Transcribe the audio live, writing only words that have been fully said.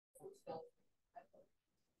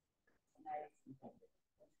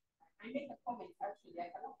I make a comment actually. I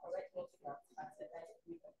cannot correct what you have said. I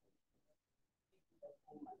agree with the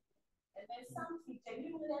woman. And then something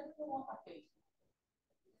genuinely I don't know what happened.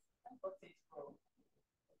 I got it wrong.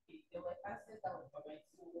 Okay, there were answers that were correct.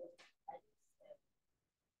 So I just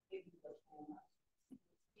gave you the woman.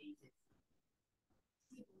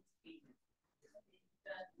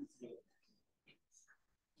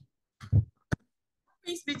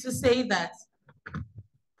 Brings me to say that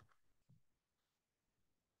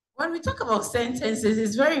when we talk about sentences,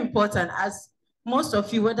 it's very important as most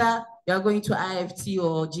of you, whether you're going to IFT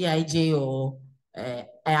or GIJ or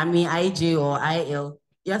IJ or IL,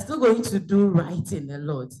 you're still going to do writing a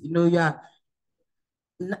lot. You know, you are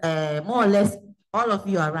more or less, all of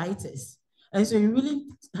you are writers. And so you really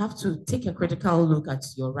have to take a critical look at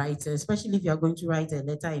your writing, especially if you're going to write a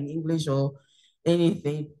letter in English or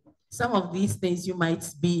anything. Some of these things you might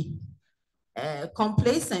be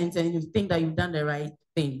complacent and you think that you've done the right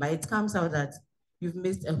thing, but it comes out that you've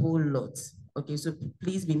missed a whole lot. Okay, so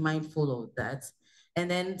please be mindful of that.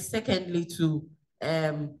 And then secondly,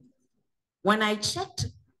 when I checked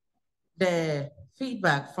the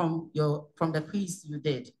feedback from the quiz you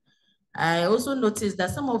did, I also noticed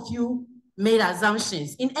that some of you made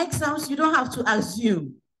assumptions. In exams, you don't have to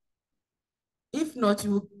assume. If not,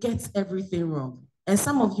 you will get everything wrong. And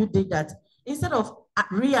some of you did that. Instead of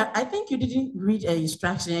I think you didn't read an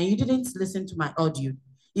instruction and you didn't listen to my audio.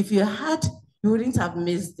 If you had, you wouldn't have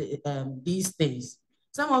missed these things.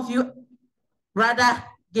 Some of you rather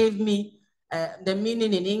gave me the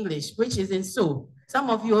meaning in English, which isn't so. Some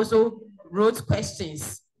of you also wrote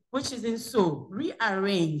questions, which isn't so.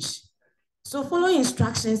 Rearrange. So following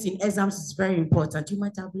instructions in exams is very important. You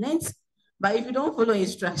might have learned, but if you don't follow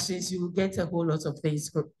instructions, you will get a whole lot of things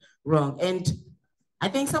wrong. And I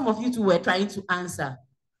think some of you two were trying to answer,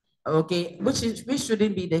 okay, which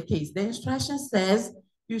shouldn't be the case. The instruction says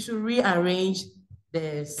you should rearrange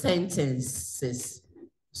the sentences.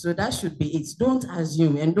 So that should be it. Don't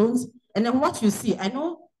assume and don't. And then what you see, I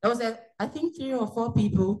know there was I think 3 or 4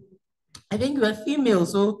 people. I think you were female,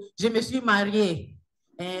 so je me suis mariée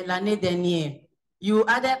l'année dernière. You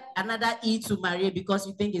added another E to mariée because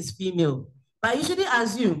you think it's female. But you shouldn't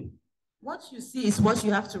assume. What you see is what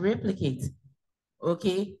you have to replicate.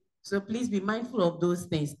 Okay? So please be mindful of those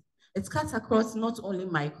things. It cuts across not only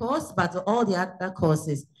my course, but all the other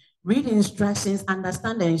courses. Read instructions,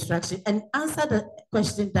 understand the instruction, and answer the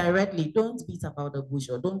question directly. Don't beat about the bush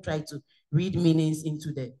or don't try to read meanings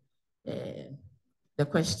into the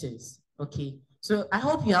questions. Okay, so I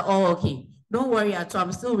hope you are all okay. Don't worry at all.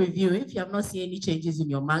 I'm still reviewing. If you have not seen any changes in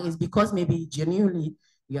your mark, it's because maybe genuinely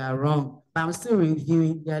you are wrong. But I'm still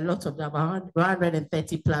reviewing. There are lots of them, about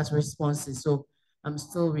 130 plus responses. So I'm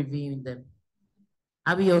still reviewing them.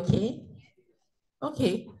 Are we okay?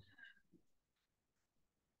 Okay.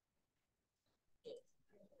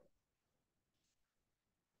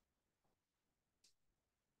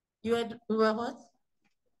 You were what?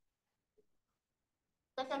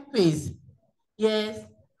 Second quiz. Yes.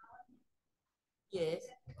 Yes.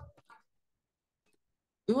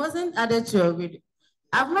 It wasn't added to your grade.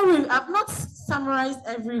 I've not summarized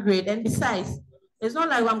every grade, and besides, it's not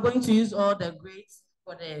like I'm going to use all the grades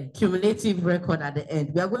for the cumulative record at the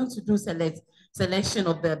end. We are going to do selection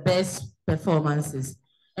of the best performances.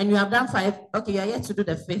 And you have done 5. Okay, you are yet to do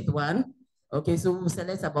the 5th one. Okay, so we'll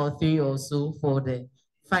select about 3 or so for the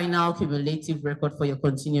final cumulative record for your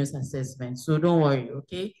continuous assessment. So don't worry,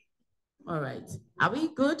 okay? All right. Are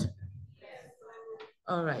we good?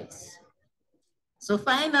 All right. So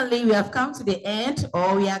finally, we have come to the end,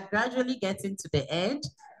 or we are gradually getting to the end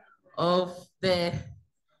of the,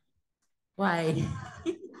 why?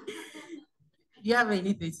 Do you have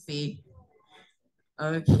anything to say?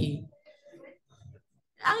 Okay.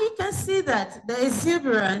 And you can see that the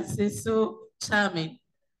exuberance is so charming.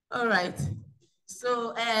 All right.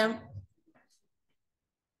 So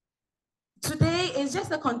today is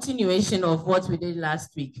just a continuation of what we did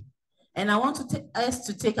last week. And I want us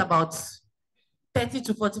to take about 30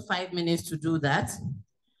 to 45 minutes to do that.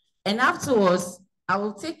 And afterwards, I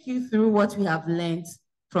will take you through what we have learned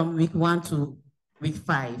from week 1 to week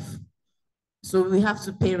 5. So we have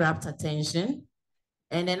to pay rapt attention.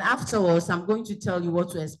 And then afterwards, I'm going to tell you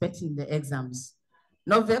what to expect in the exams.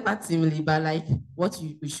 Not verbatimly, but like what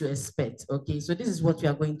you should expect. Okay, so this is what we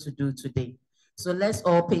are going to do today. So let's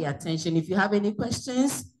all pay attention. If you have any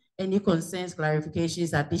questions, any concerns,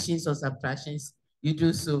 clarifications, additions, or subtractions, you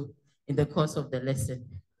do so in the course of the lesson.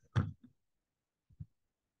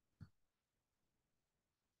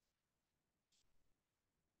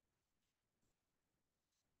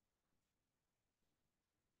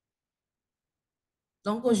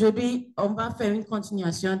 Donc aujourd'hui, on va faire une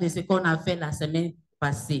continuation de ce qu'on a fait la semaine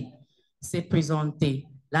passée. C'est présenter.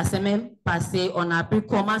 La semaine passée, on a appris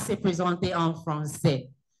comment se présenter en français.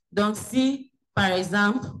 Donc si, par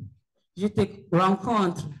exemple, je te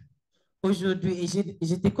rencontre aujourd'hui et je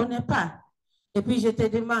ne te connais pas, et puis je te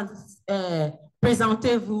demande,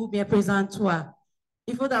 présentez-vous, bien présente-toi.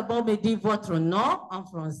 Il faut d'abord me dire votre nom en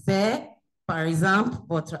français, par exemple,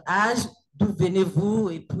 votre âge, d'où venez-vous,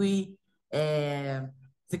 et puis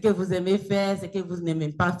ce que vous aimez faire, ce que vous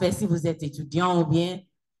n'aimez pas faire, si vous êtes étudiant ou bien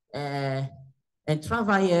euh, un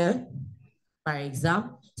travailleur, par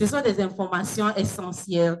exemple. Ce sont des informations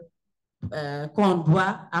essentielles qu'on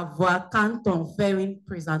doit avoir quand on fait une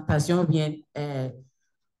présentation ou bien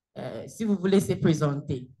si vous voulez se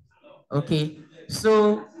présenter. Okay,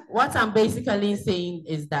 so what I'm basically saying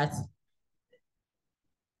is that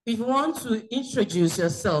if you want to introduce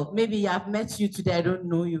yourself, maybe I've met you today, I don't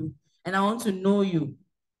know you, and I want to know you,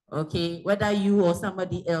 okay, whether you or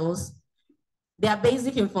somebody else, there are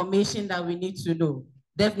basic information that we need to know.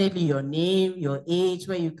 Definitely your name, your age,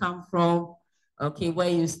 where you come from, okay, where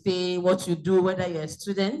you stay, what you do, whether you're a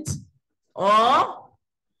student, or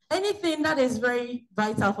anything that is very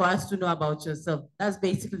vital for us to know about yourself. That's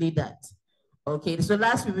basically that. Okay, so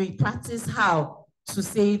last week we practiced how to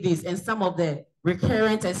say this and some of the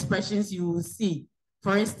recurrent expressions you will see.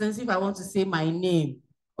 For instance, if I want to say my name,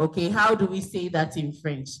 okay, how do we say that in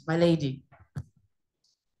French? My lady.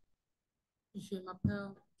 Je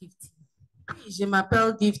m'appelle Gifty. Je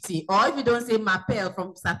m'appelle Gifty. Or if you don't say m'appelle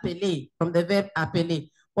from s'appeler, from the verb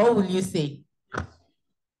appeler, what will you say?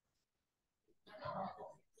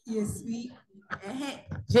 Je suis.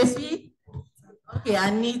 Je suis. Okay,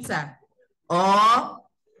 Anita. Or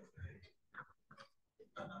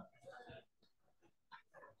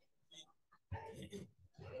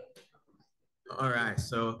all right,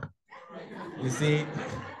 so you see,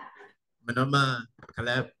 Manoma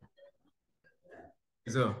Caleb.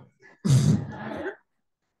 So,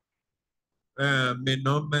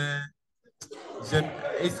 Menome,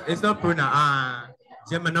 it's not pronoun.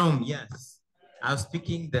 Gemanom, yes. I was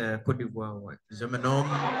speaking the Cote d'Ivoire one. Gemanom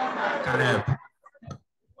Caleb.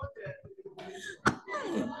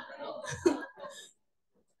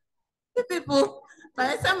 People,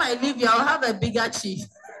 by the time I leave you, I'll have a bigger chief.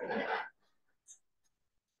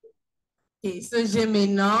 Okay, so je me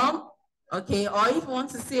nomme, okay, or if you want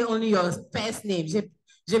to say only your first name,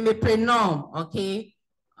 je me prénomme, okay,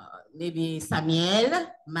 maybe Samuel,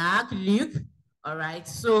 Mark, Luke, all right,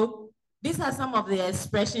 so these are some of the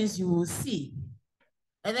expressions you will see.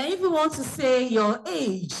 And then if you want to say your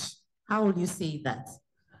age, how will you say that?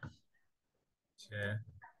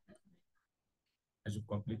 As you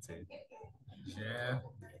complete it. J'ai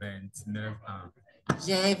 29 ans.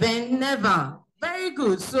 J'ai 29 ans. Very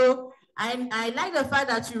good. So I like the fact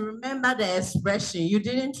that you remember the expression. You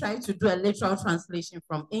didn't try to do a literal translation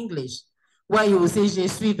from English where you will say je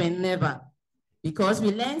suis 29 ans. Because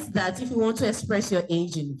we learned that if you want to express your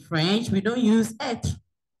age in French, we don't use être.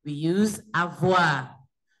 We use avoir.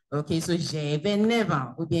 Okay, so j'ai 29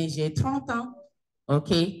 ans ou bien j'ai 30 ans.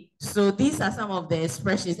 Okay, so these are some of the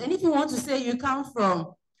expressions. And if you want to say you come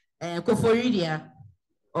from Koforidia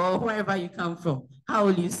or wherever you come from, how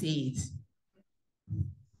will you say it?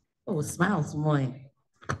 Oh, smiles more.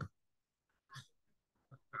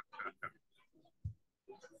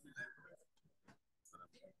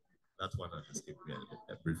 That's one I just gave me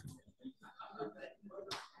a briefing.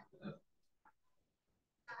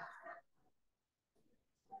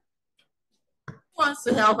 Who wants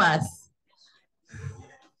to help us?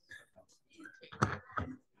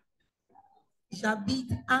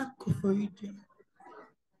 J'habite à Koforidia.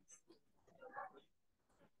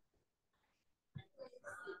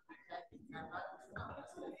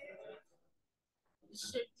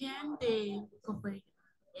 Je viens de Koforidia.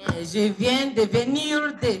 Yeah, je viens de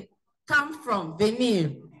venir de. Come from,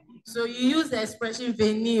 venir. So you use the expression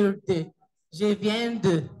venir de. Je viens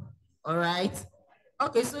de. All right.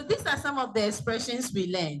 Okay, so these are some of the expressions we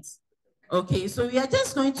learned. Okay, so we are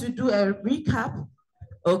just going to do a recap,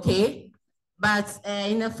 okay, but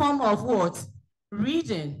in the form of what?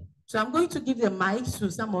 Reading. So I'm going to give the mic to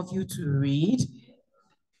some of you to read.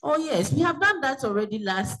 Oh yes, we have done that already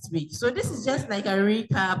last week. So this is just like a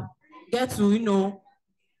recap, get to,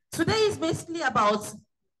 today is basically about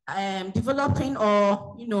developing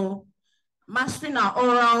or, mastering our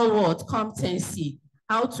oral word competency,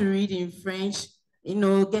 how to read in French,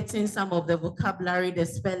 getting some of the vocabulary, the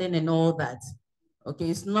spelling and all that.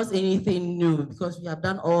 Okay, it's not anything new because we have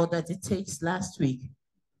done all that it takes last week.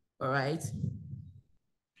 All right.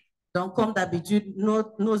 Donc, comme d'habitude,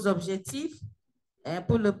 nos objectifs, Et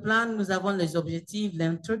pour le plan, nous avons les objectifs,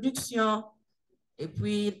 l'introduction, et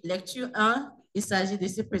puis lecture 1, il s'agit de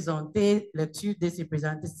se présenter, lecture de se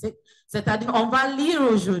présenter, c'est-à-dire on va lire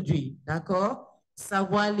aujourd'hui, d'accord?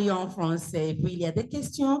 Savoir lire en français, et puis il y a des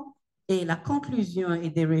questions et la conclusion et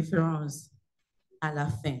des références à la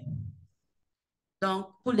fin. Donc,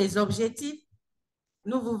 pour les objectifs,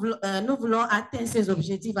 nous voulons atteindre ces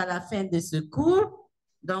objectifs à la fin de ce cours.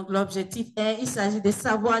 Donc, l'objectif est, il s'agit de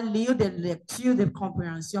savoir lire des lectures de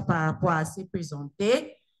compréhension par rapport à se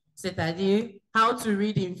présenter, c'est-à-dire how to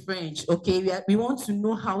read in French. Okay, we want to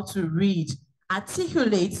know how to read,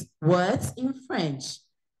 articulate words in French.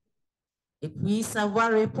 Et puis,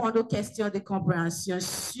 savoir répondre aux questions de compréhension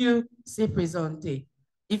sur se présenter.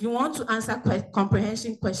 If you want to answer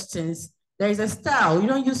comprehension questions, there is a style. You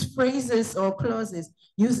don't use phrases or clauses.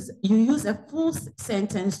 You use a full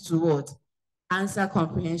sentence to answer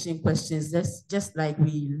comprehension questions, just like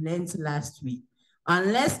we learned last week.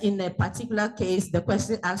 Unless in a particular case, the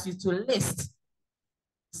question asks you to list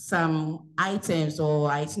some items or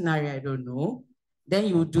itinerary, I don't know, then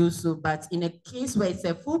you do so. But in a case where it's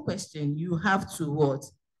a full question, you have to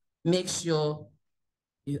make sure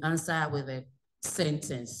you answer with a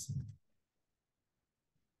sentence.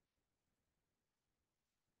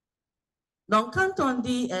 Donc, quand on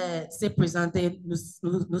dit se présenter, nous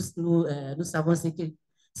savons ce que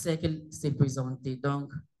se présenter.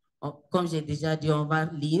 Donc, comme j'ai déjà dit, on va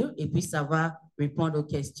lire et puis ça va répondre aux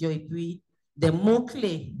questions et puis des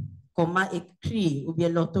mots-clés, comment écrire ou bien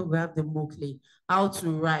l'orthographe des mots-clés, how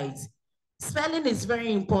to write. Spelling is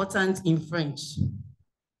very important in French.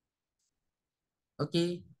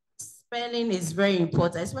 Okay? Spelling is very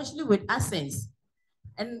important, especially with accents.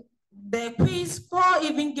 And the quiz 4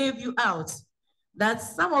 even gave you out that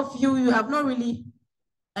some of you have not really,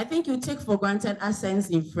 I think you take for granted accents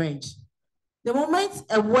in French. The moment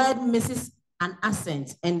a word misses an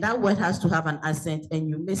accent and that word has to have an accent and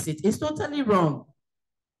you miss it, it's totally wrong.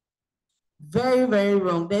 Very, very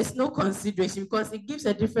wrong. There's no consideration because it gives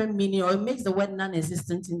a different meaning or it makes the word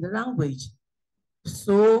non-existent in the language.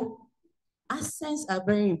 So accents are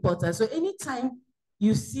very important. So anytime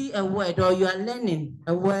you see a word or you are learning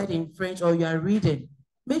a word in French or you are reading,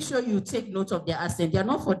 make sure you take note of their accent. They are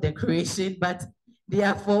not for decoration, but they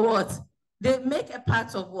are for what? They make a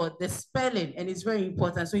part of what? The spelling, and it's very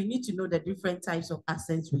important. So you need to know the different types of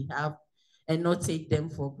accents we have and not take them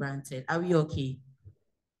for granted. Are we okay?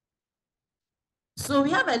 So we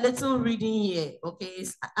have a little reading here, okay?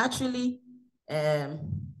 It's actually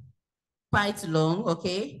quite long,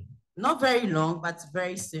 okay? Not very long, but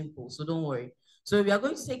very simple, so don't worry. So we are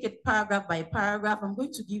going to take it paragraph by paragraph. I'm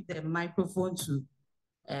going to give the microphone to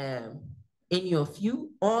any of you,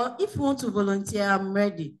 or if you want to volunteer, I'm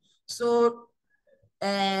ready. So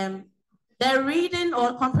the reading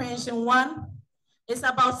or comprehension 1 is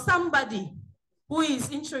about somebody who is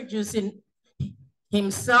introducing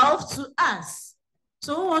himself to us.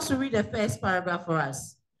 So who wants to read the first paragraph for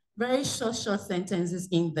us? Very short sentences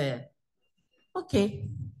in there. Okay.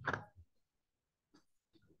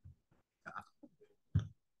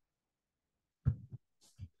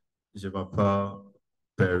 Je m'appelle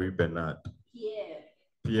Perry Bernard.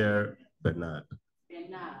 Pierre Bernard.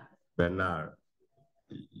 Bernard.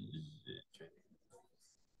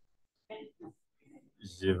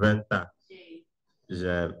 J'ai 20 ans.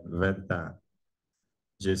 J'ai 20 ans.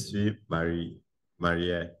 Je suis marié.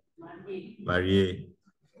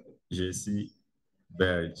 Je suis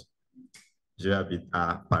belge. J'habite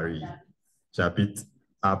à Paris. J'habite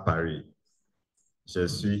à Paris. Je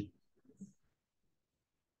suis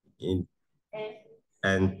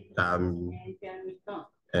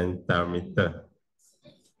intermittent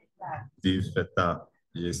du spectacle.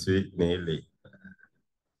 Je suis né le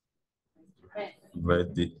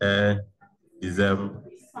 21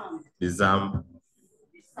 décembre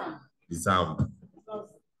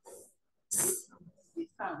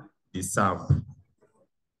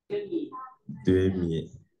 2000.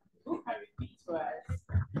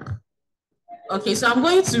 Okay, so I'm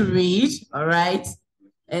going to read, all right?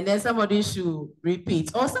 And then somebody should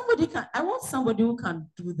repeat. Or somebody can, I want somebody who can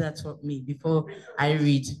do that for me before I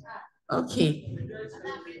read. Okay.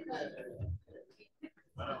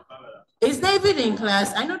 Is David in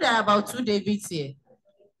class? I know there are about 2 Davids here.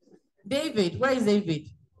 David, where is David?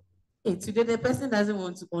 Hey, today the person doesn't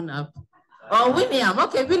want to own up. Oh, William.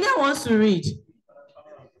 Okay, William wants to read.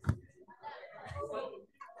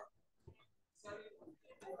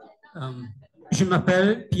 Je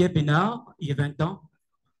m'appelle Pierre Bénard, j'ai 20 ans.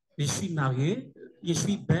 Je suis marié, je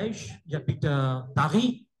suis belge, j'habite à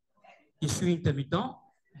Paris. Je suis intermittent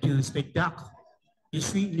du spectacle. Je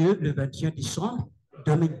suis né le 21 décembre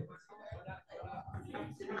 2000.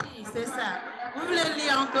 Oui, c'est ça. Vous voulez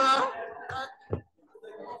lire encore?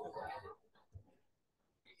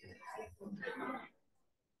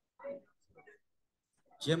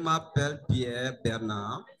 Je m'appelle Pierre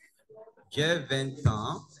Bernard, j'ai 20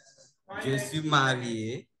 ans, je suis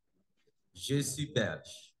marié, je suis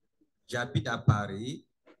belge, j'habite à Paris,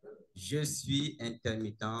 je suis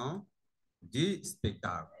intermittent du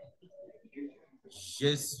spectacle.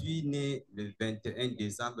 Je suis né le 21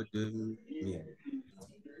 décembre 2000.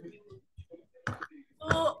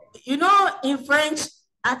 So, you know, in French,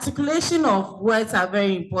 articulation of words are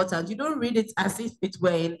very important. You don't read it as if it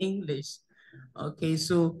were in English. Okay,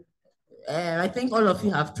 so I think all of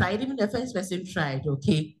you have tried, even the first person tried,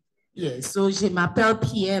 okay? Yes, so je m'appelle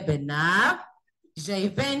Pierre Bernard, j'ai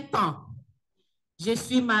 20 ans, je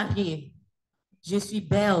suis marié, je suis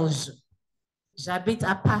belge, j'habite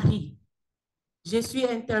à Paris, je suis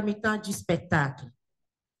intermittent du spectacle.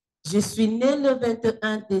 Je suis né le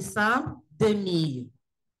 21 décembre 2000.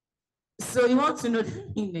 So you want to know the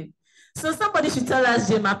meaning. So somebody should tell us,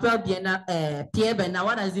 je m'appelle Pierre Bernard.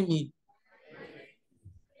 What does it mean?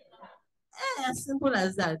 As simple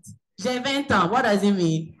as that. J'ai 20 ans. What does it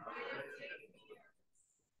mean?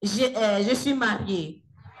 Je suis marié.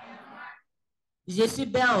 Je suis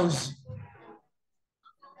belge.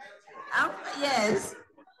 Yes.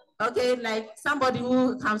 Okay, like somebody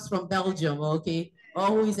who comes from Belgium, okay, or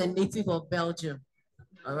who is a native of Belgium.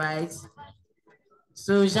 All right.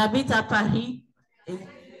 So j'habite à Paris.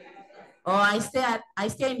 Or I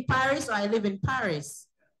stay in Paris, or I live in Paris.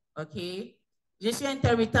 Okay. Je suis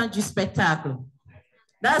intermittent du spectacle.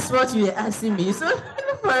 That's what you were asking me. So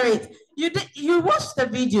look for it. You watched the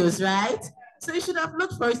videos, right? So you should have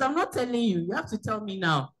looked for it. I'm not telling you. You have to tell me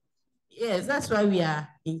now. Yes, that's why we are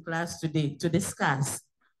in class today, to discuss.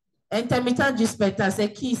 Intermittent du spectacle,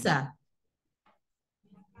 c'est qui ça?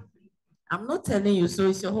 I'm not telling you, so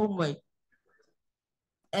it's your homework.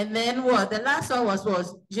 And then what? The last one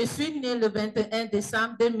was je suis né le 21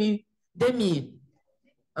 décembre 2000.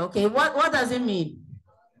 Okay, what does it mean?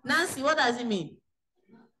 Nancy, what does it mean?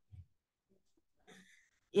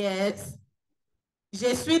 Yes.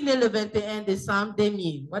 Je suis né le 21 décembre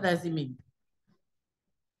 2000. What does it mean?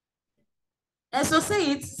 And so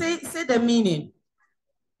say it, say the meaning.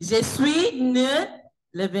 Je suis né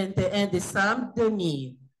le 21 décembre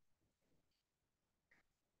 2000.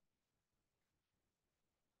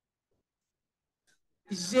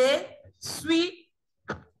 Je suis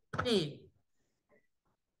né.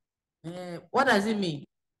 What does it mean?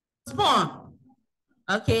 I was born.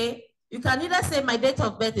 Okay. You can either say my date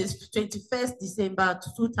of birth is 21st December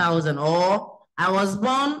 2000, or I was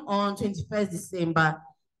born on 21st December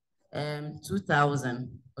 2000.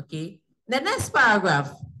 Okay. The next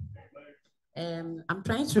paragraph. I'm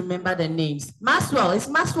trying to remember the names. Maxwell, it's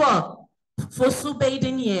Maxwell. Fosu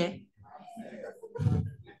Baden here.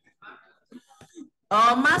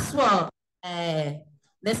 Oh, Maxwell.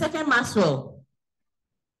 The second Maxwell.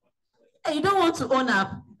 Hey, you don't want to own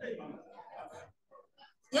up.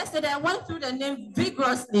 Yesterday, I went through the name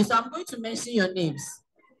vigorously, so I'm going to mention your names.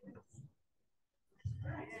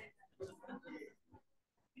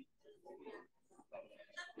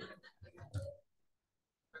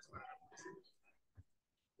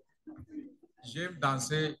 J'aime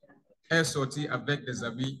danser et sortir avec des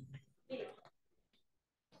amis.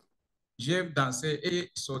 J'aime danser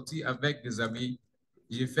et sortir avec des amis.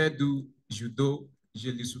 J'ai fait du judo, je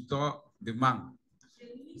lis surtout des mangas.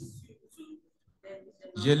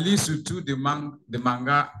 Je lis surtout des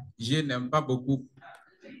mangas. Je n'aime pas beaucoup.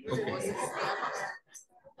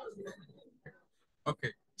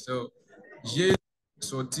 Okay, so j'ai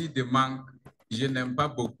sorti des mangas. Je n'aime pas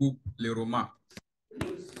beaucoup les romans.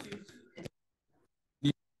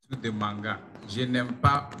 Des mangas. Je n'aime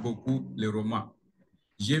pas beaucoup les romans.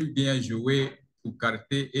 J'aime bien jouer aux cartes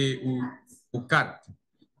et aux cartes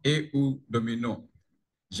et aux dominos.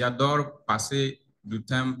 J'adore passer du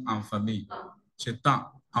temps en famille. Du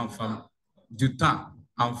temps en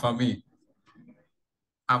famille.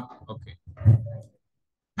 Okay.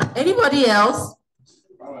 Anybody else?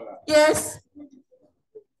 Yes.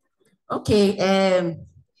 Okay.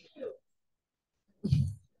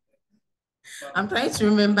 I'm trying to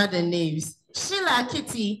remember the names. Sheila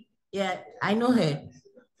Kitty. Yeah, I know her.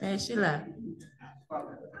 Sheila.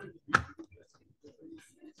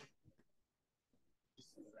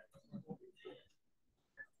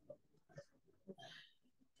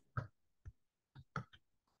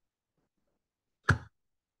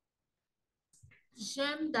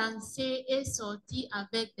 J'aime danser et sortir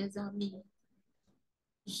avec des amis.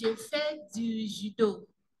 Je fais du judo.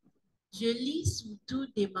 Je lis surtout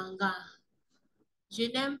des mangas. Je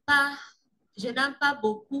n'aime pas Je n'aime pas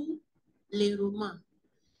beaucoup les romans.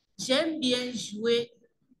 J'aime bien jouer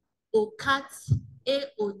aux cartes et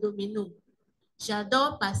aux dominos.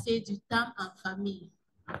 J'adore passer du temps en famille.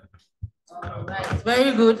 All right,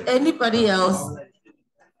 very good. Anybody else?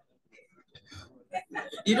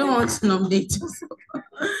 You don't want to nominate yourself?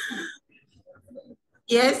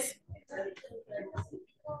 Yes?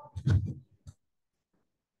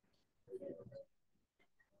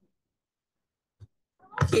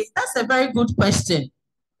 Okay, that's a very good question.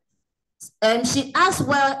 She asked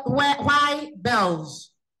why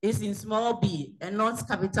Belge is in small b and not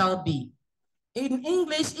capital B. In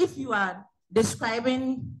English, if you are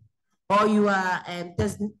describing or you are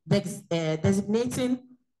designating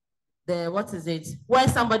where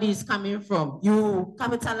somebody is coming from, you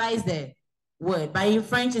capitalize the word. But in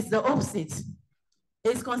French, it's the opposite.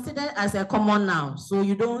 It's considered as a common noun, so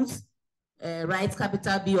you don't write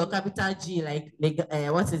capital B or capital G like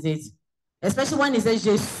especially when it says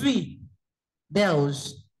je suis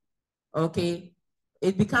Belge, okay?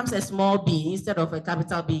 It becomes a small b instead of a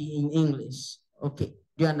capital B in English. Okay,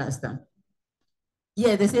 do you understand?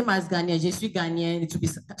 Yeah, the same as Ghanaian. Je suis Ghanaian, it will be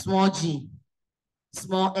small g,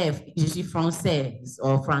 small f, je suis français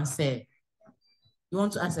or français. You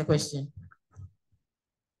want to ask a question?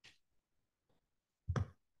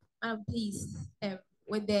 Please,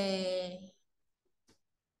 with the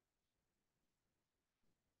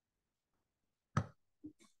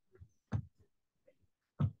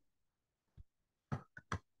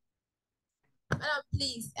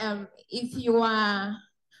please, if you are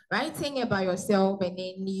writing about yourself and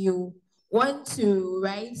then you want to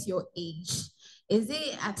write your age, is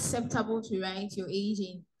it acceptable to write your age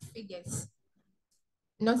in figures,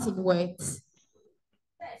 not in words?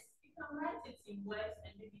 Yes, you can write it in words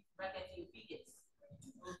and maybe bracket in figures.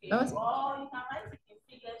 Okay. Not or you can write it in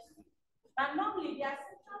figures. But normally there are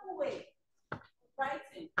simple way of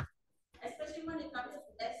writing, especially when it comes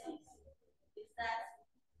to essays.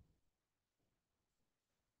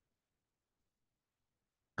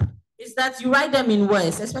 Is that you write them in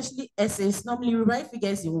words, especially essays. Normally you write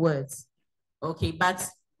figures in words. Okay, but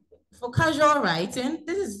for casual writing,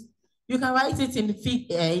 you can write it in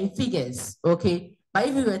figures. Okay, but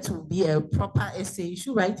if you were to be a proper essay, you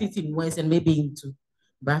should write it in words and maybe into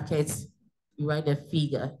brackets. You write a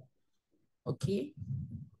figure. Okay.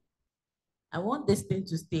 I want this thing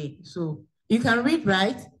to stay. So you can read,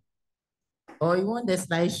 right? Or you want the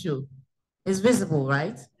slideshow? It's visible,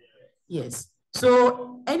 right? Yes.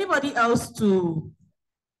 So anybody else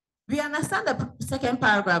we understand the second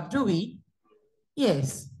paragraph, do we?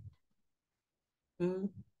 Yes.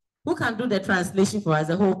 Who can do the translation for us,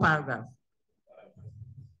 the whole paragraph?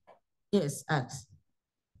 Yes, ask.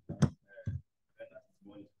 I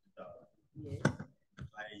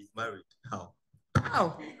married. How?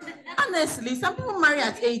 How? Honestly, some people marry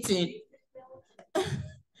at 18.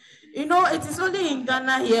 You know, it is only in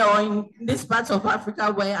Ghana here or in this part of Africa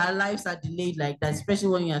where our lives are delayed like that, especially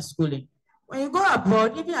when you are schooling. When you go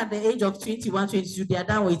abroad, even at the age of 21, 22, they are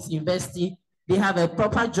done with university, they have a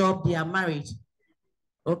proper job, they are married.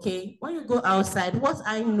 Okay, when you go outside, what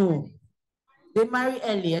I know, they marry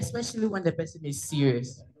early, especially when the person is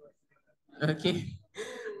serious. Okay,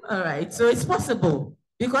 all right, so it's possible.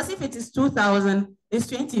 Because if it is 2000, it's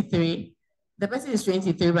 23, the person is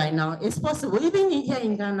 23 right now, it's possible. Even here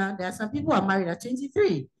in Ghana, there are some people who are married at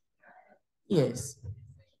 23. Yes.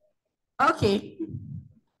 Okay.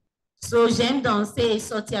 So j'aime danser et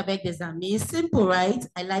sortir avec des amis. It's simple, right?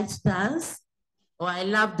 I like to dance, or I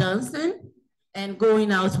love dancing and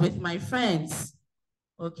going out with my friends.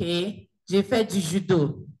 Okay. J'ai fait du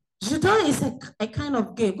judo. Judo is a kind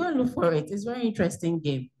of game. Go and look for it. It's a very interesting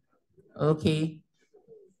game. Okay.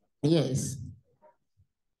 Yes.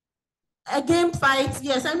 A game fight.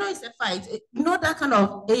 Yes, I know it's a fight. You know that kind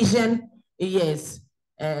of Asian, yes,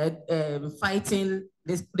 fighting.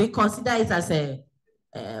 They consider it as a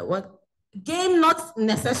what game, not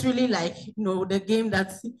necessarily like the game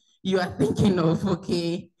that you are thinking of.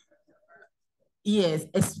 Okay. Yes,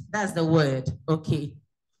 that's the word. Okay.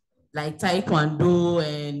 Like Taekwondo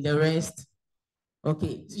and the rest.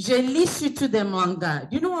 Okay. Je lis you to the manga.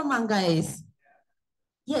 Do you know what manga is?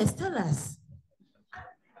 Yes, tell us.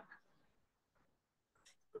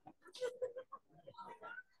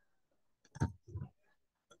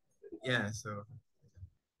 Yeah, so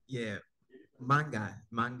yeah, manga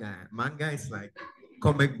is like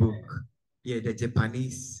comic book. Yeah, the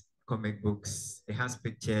Japanese comic books. It has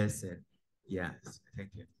pictures and yeah. Thank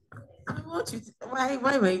you.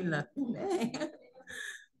 Why were you laughing?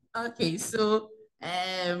 Okay, so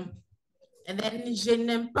and then je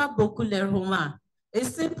n'aime pas beaucoup les romans.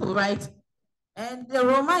 It's simple, right? And the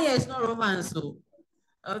roman here is not romance, so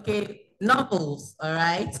okay, novels, all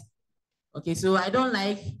right? Okay, so I don't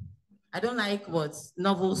like what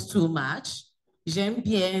novels too much. J'aime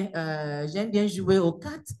bien jouer aux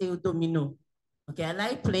cartes et au domino. Okay, I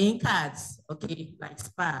like playing cards, okay, like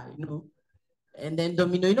spa, you know. And then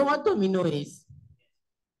domino, you know what domino is?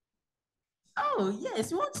 Oh,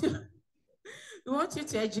 yes, we want you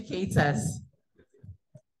to educate us.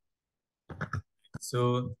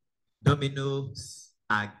 So dominoes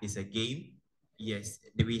is a game. Yes,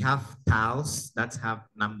 we have tiles that have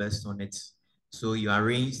numbers on it. So you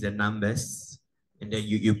arrange the numbers and then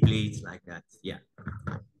you play it like that. Yeah.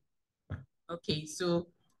 Okay, so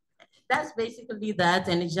that's basically that.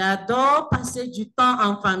 And j'adore passer du temps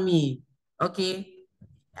en famille. Okay,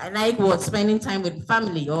 I like what spending time with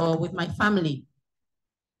family or with my family.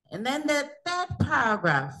 And then the third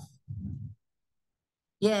paragraph.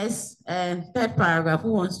 Yes, third paragraph.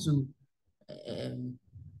 Who wants to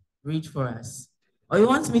read for us? Or you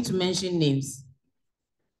want me to mention names?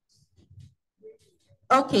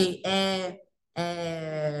 Okay.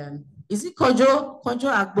 Is it Kojo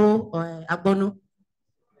Agbo or Agbono?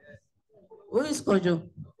 Who is Kojo?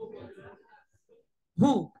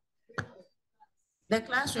 Who? The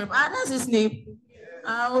class rep. Ah, that's his name.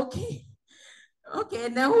 Ah, okay. Okay,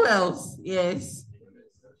 and then who else? Yes.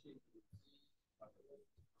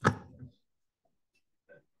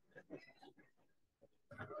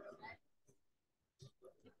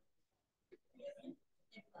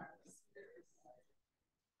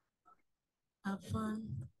 Avant,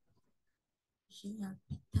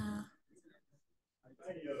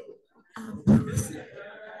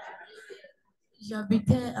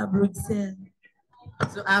 J'habitais à Bruxelles.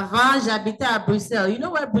 So avant, j'habitais à Bruxelles. You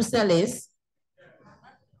know where Bruxelles is?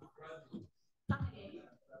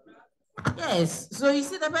 Yes. So you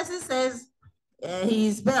see, the person says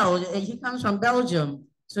he comes from Belgium.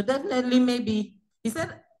 So definitely, maybe he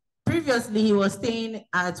said previously he was staying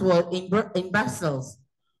at what in Brussels.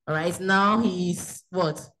 All right. Now he's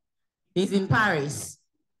what? He's in Paris.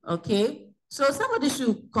 Okay. So somebody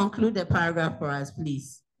should conclude the paragraph for us,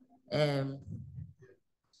 please.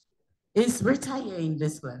 Is Rita here in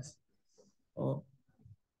this class? Oh,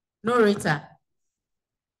 no, Rita.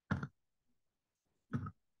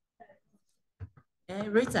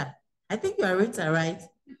 Rita, I think you are Rita, right?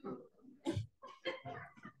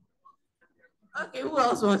 Okay, who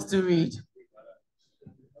else wants to read?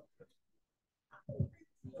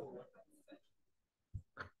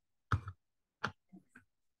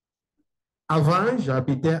 Avant,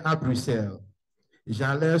 j'habitais à Bruxelles.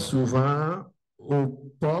 J'allais souvent au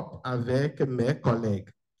pub avec mes collègues.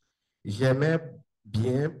 J'aimais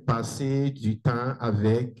bien passer du temps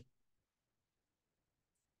avec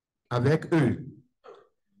eux.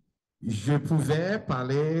 Je pouvais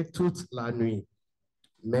parler toute la nuit,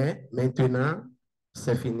 mais maintenant,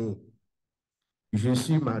 c'est fini. Je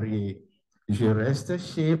suis marié. Je reste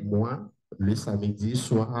chez moi le samedi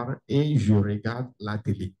soir et je regarde la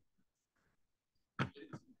télé.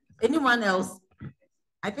 Anyone else?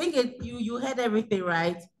 I think you heard everything,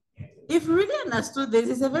 right? If you really understood this,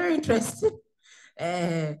 it's a very interesting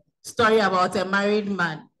story about a married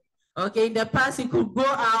man. Okay, in the past he could go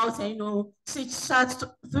out and chit-chat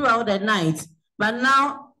throughout the night, but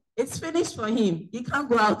now it's finished for him. He can't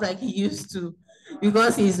go out like he used to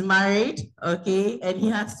because he's married, okay, and he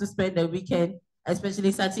has to spend the weekend,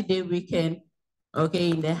 especially Saturday weekend,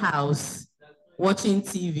 okay, in the house watching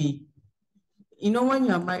TV. You know, when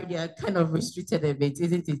you're married, you're kind of restricted a bit,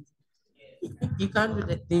 isn't it? You can't do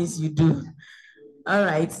the things you do. All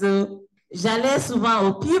right, so j'allais souvent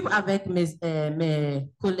au pub avec mes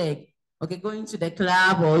collègues. Okay, going to the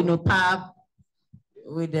club or pub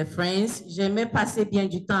with the friends. J'aimais passer bien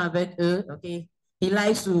du temps avec eux. Okay, he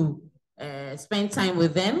likes to spend time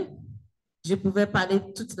with them. Je pouvais parler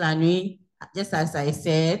toute la nuit, just as I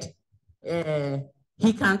said.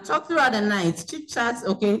 He can talk throughout the night, chit chat.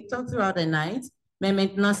 Okay, talk throughout the night. Mais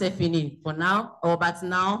maintenant c'est fini. For now, but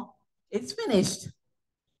now it's finished.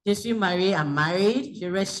 Je suis mariée, I'm married. Je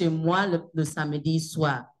reste chez moi le samedi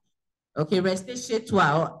soir. Okay, rester chez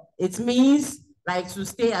toi. It means like to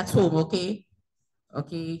stay at home, okay?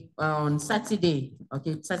 Okay, on Saturday,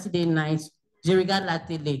 okay, Saturday night, je regarde la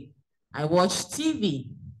télé. I watch TV,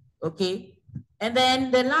 okay? And then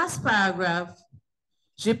the last paragraph,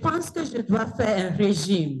 je pense que je dois faire un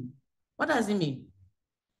régime. What does it mean?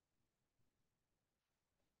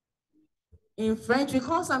 In French, we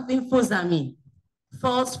call something faux amis.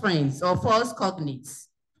 False friends or false cognates.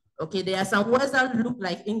 Okay, there are some words that look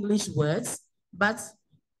like English words, but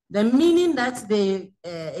the meaning that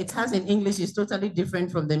it has in English is totally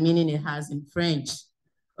different from the meaning it has in French.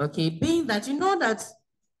 Okay, being that you know that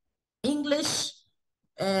English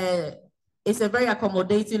is a very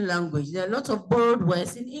accommodating language. There are a lot of borrowed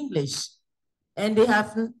words in English, and they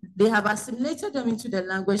have assimilated them into the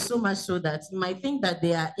language so much so that you might think that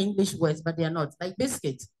they are English words, but they are not. Like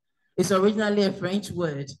biscuit, it's originally a French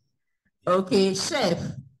word. Okay, chef.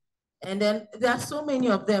 And then there are so many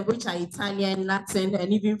of them which are Italian, Latin,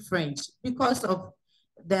 and even French because of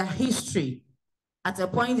their history. At a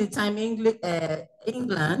point in time,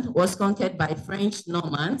 England was conquered by French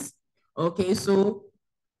Normans. Okay, so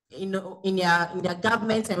in their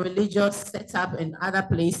government and religious setup in other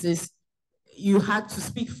places, you had to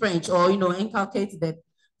speak French or inculcate the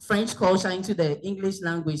French culture into the English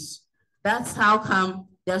language. That's how come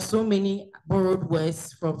there are so many borrowed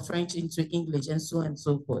words from French into English and so on and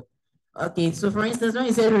so forth. Okay, so for instance, when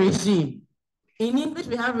you say regime, in English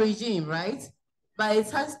we have regime, right? But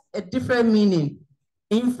it has a different meaning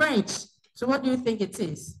in French. So what do you think it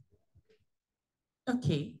is?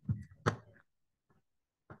 Okay.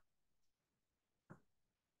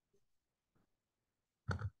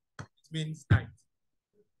 It means tight.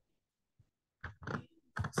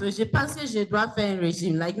 So je pense que je dois faire un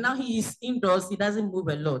regime. Like now he is indoors, he doesn't move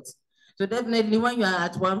a lot. So definitely when you are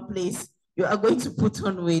at one place, you are going to put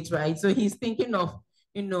on weight, right? So he's thinking of,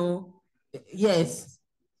 yes,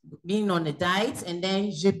 being on a diet, and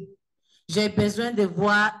then j'ai besoin de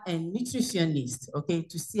voir un nutritionist, okay,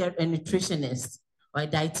 to see a nutritionist or a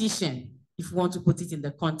dietitian, if you want to put it in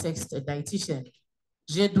the context, a dietitian.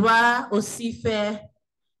 Je dois aussi faire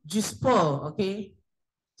du sport, okay?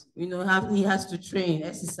 He has to train,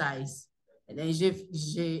 exercise. And then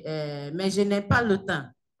mais je n'ai pas le temps,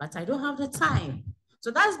 but I don't have the time. So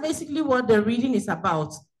that's basically what the reading is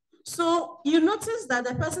about. So you notice that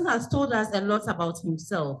the person has told us a lot about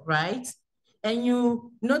himself, right? And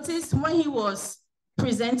you notice when he was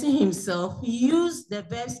presenting himself, he used the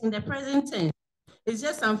verbs in the present tense. It's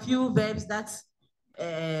just some few verbs that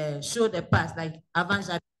show the past, like avant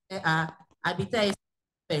j'habitais, habitait,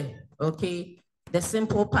 okay? The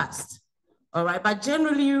simple past. All right, but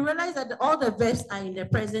generally you realize that all the verbs are in the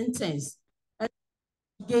present tense. And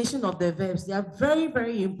the conjugation of the verbs, they are very,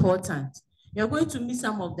 very important. You're going to meet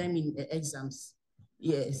some of them in the exams.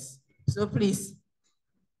 Yes, so please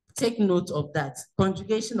take note of that.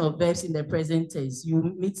 Conjugation of verbs in the present tense, you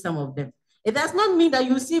meet some of them. It does not mean that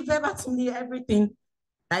you see verbatimly everything,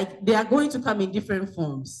 like they are going to come in different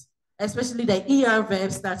forms, especially the ER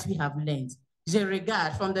verbs that we have learned. Je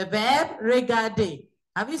regarde, from the verb regarder.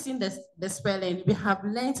 Have you seen the spelling? We have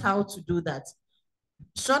learned how to do that.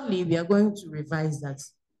 Shortly, we are going to revise that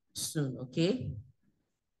soon, okay?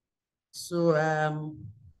 So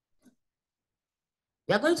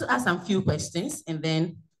we are going to ask some few questions and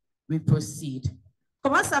then we proceed.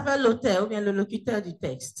 Comment s'appelle l'auteur ou bien le locuteur du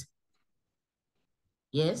texte?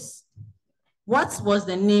 Yes. What was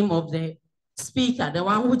the name of the speaker, the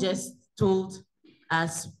one who just told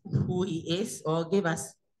us who he is or gave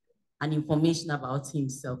us an information about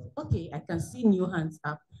himself? Okay, I can see new hands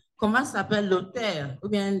up. Comment s'appelle l'auteur ou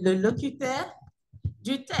bien le locuteur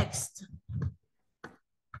du texte?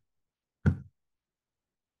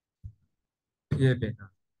 Pierre Bernard.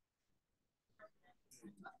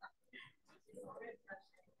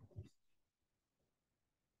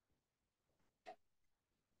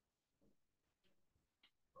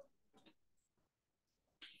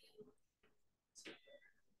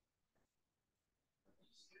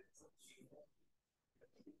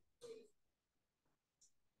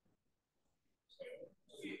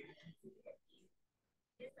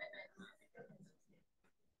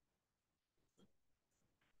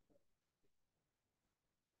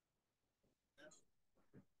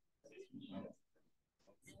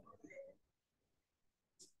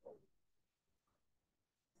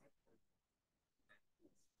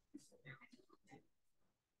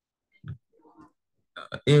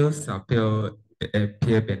 Il s'appelle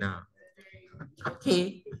Pierre Bernard.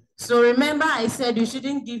 Okay, so remember I said you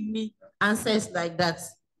shouldn't give me answers like that.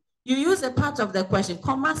 You use a part of the question.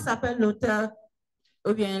 Comment s'appelle l'auteur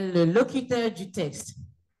ou bien le locuteur du texte?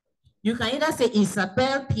 You can either say il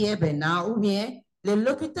s'appelle Pierre Bernard ou bien le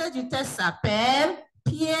locuteur du texte s'appelle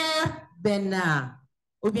Pierre Bernard.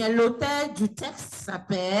 Ou bien l'auteur du texte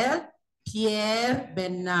s'appelle Pierre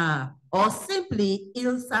Bernard. Or simply,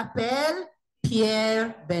 il s'appelle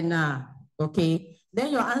Pierre Bernard. Okay,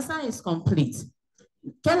 then your answer is complete.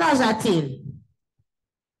 Quel âge a-t-il?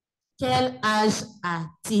 Quel âge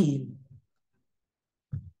a-t-il?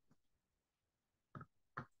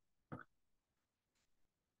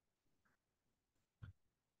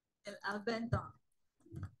 Elle a 20 ans.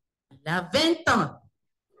 Il a 20 ans.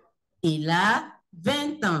 Il a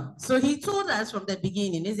 20 ans. So he told us from the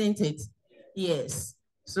beginning, isn't it? Yes.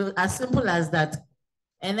 So as simple as that.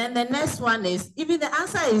 And then the next one is, even the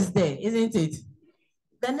answer is there, isn't it?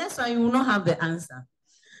 The next one, you will not have the answer.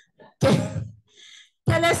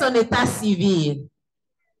 Quel est son état civil?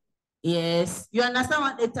 Yes. You understand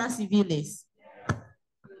what état civil is?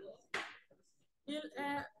 Il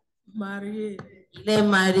est marié. Il est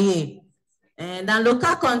marié. Et dans le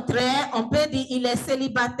cas contraire, on peut dire il est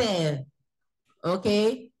célibataire.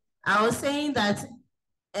 Okay? I was saying that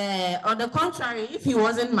on the contrary, if he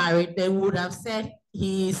wasn't married, they would have said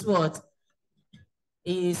he is what?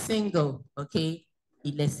 He is single. Okay?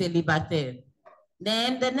 Il est célibataire.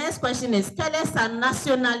 Then the next question is, quelle est sa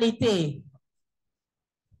nationalité?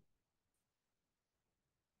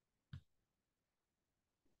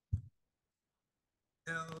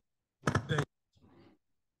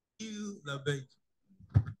 Il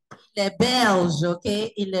est belge,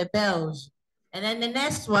 okay? Il est belge. And then the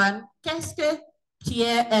next one, qu'est-ce que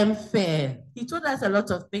Pierre aime faire? He told us a lot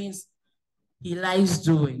of things he likes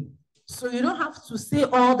doing. So you don't have to say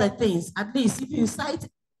all the things. At least if you cite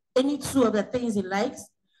any two of the things he likes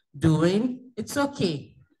doing, it's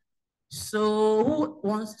okay. So who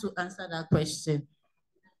wants to answer that question?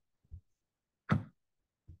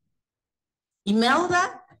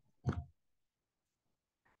 Imelda?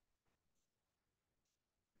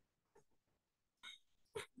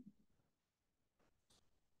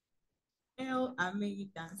 Elle aime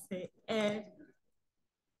danser, elle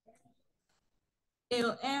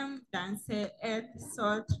aime danser, elle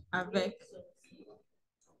sort avec,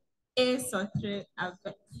 et sortir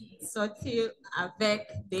avec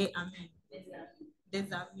des amis.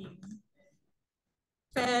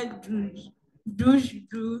 Faire du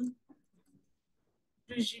judo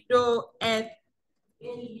et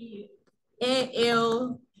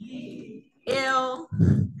elle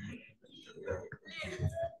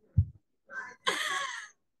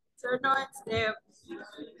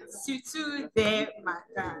surtout des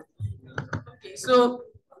matins. Okay, so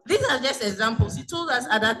these are just examples. He told us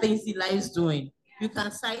other things he likes doing. You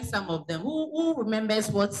can cite some of them. Who remembers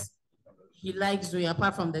what he likes doing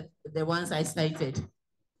apart from the ones I cited?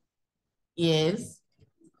 Yes.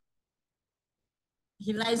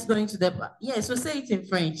 He likes going to the, yeah, so say it in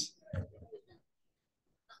French.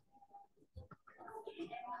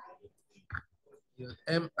 Il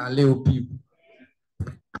aime aller au pub.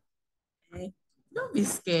 Don't be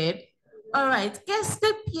scared. All right. Qu'est-ce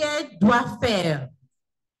que Pierre doit faire?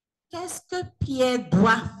 Qu'est-ce que Pierre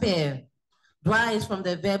doit faire? Doit is from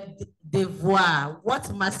the verb devoir.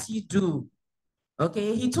 What must he do?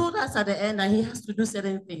 Okay. He told us at the end that he has to do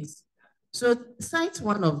certain things. So cite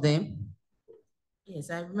one of them. Yes,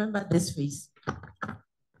 I remember this face.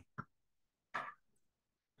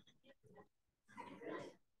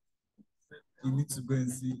 You need to go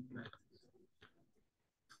and see.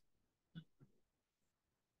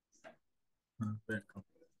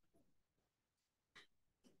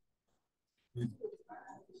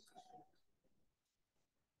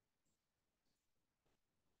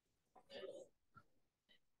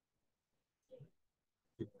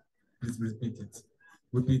 Please repeat it.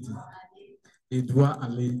 Repeat it. Il doit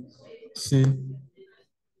aller chez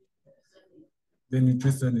the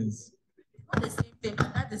nutritionist. Not the same thing,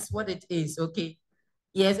 but that is what it is. Okay.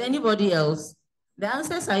 Yes, anybody else? The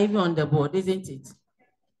answers are even on the board, isn't it?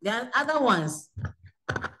 There are other ones.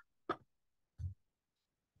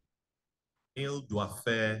 Il doit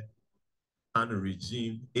faire un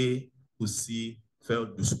régime et aussi faire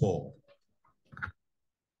du sport.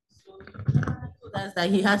 That's that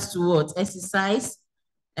he has to what? Exercise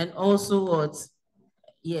and also what?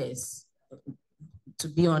 Yes, to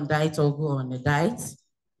be on diet or go on a diet.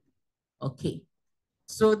 Okay.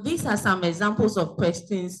 So these are some examples of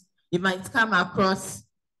questions you might come across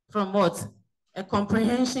from what? A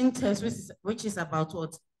comprehension test, which is about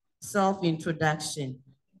what? Self-introduction.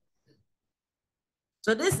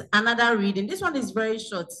 So this another reading. This one is very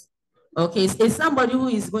short. Okay, it's somebody who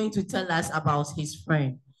is going to tell us about his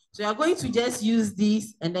friend. So you're going to just use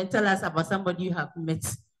this and then tell us about somebody you have met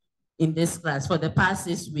in this class for the past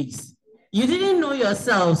 6 weeks. You didn't know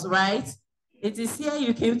yourselves, right? It is here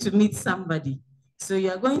you came to meet somebody. So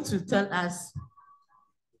you're going to tell us.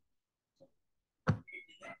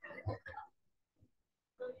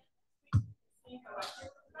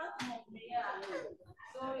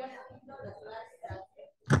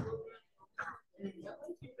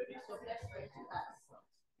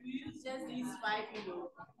 Just these 5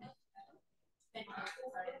 minutes.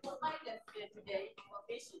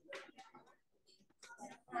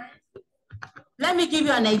 Let me give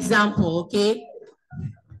you an example, okay?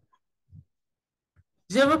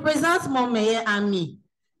 Je Je représente mon meilleur ami.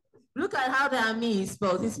 Look at how the ami is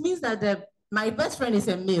spelled. It means that my best friend is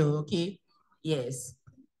a male, okay? Yes.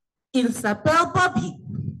 Il s'appelle Bobby.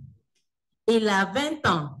 Il a 20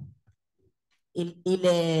 ans. Il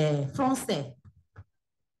est français.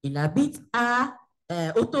 Il habite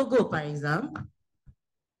au Togo, par exemple.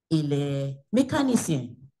 Il est mécanicien.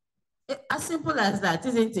 As simple as that,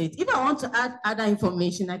 isn't it? If I want to add other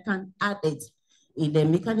information, I can add it. Il est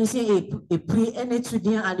mécanicien et puis un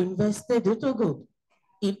étudiant à l'Université de Togo.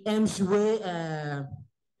 Il aime jouer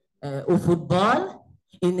au football.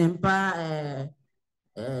 Il n'aime pas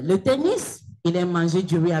le tennis. Il aime manger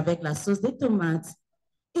du riz avec la sauce de tomate.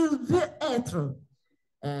 Il veut être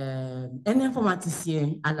un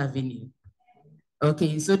informaticien à l'avenir.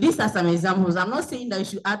 Okay, so these are some examples. I'm not saying that you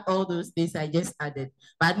should add all those things I just added,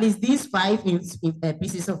 but at least these 5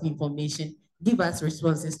 pieces of information, give us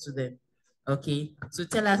responses to them. Okay, so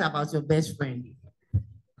tell us about your best friend.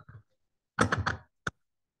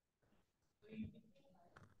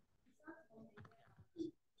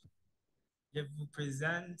 Je vous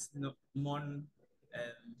présente mon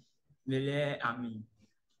meilleur ami.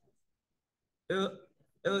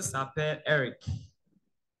 Il s'appelle Eric.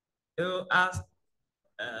 Il a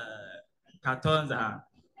 14 ans.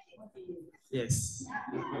 Yes.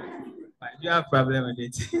 But you have a problem with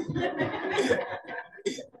it.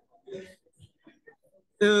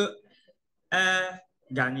 Il est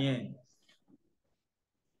Ghanéen.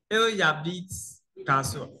 Il habite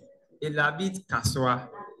Kassoua. Il habite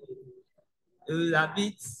Kassoua. Il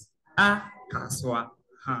habite à Kassoua.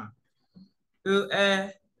 Il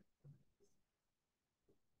est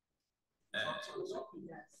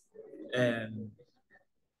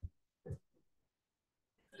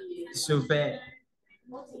chauffeur.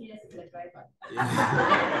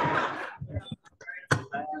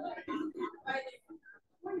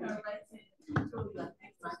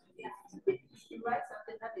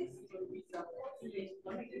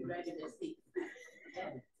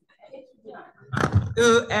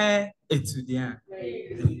 Il est étudiant.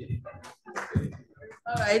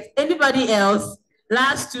 All right, anybody else?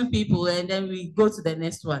 Last 2 people, and then we go to the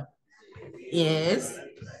next one. Yes.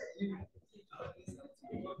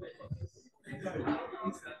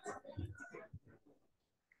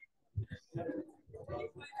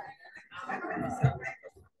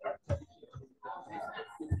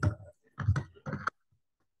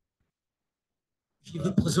 Je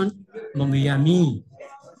vous présente mon meilleur ami.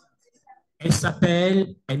 Elle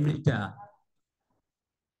s'appelle Emilita.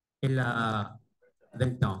 Elle a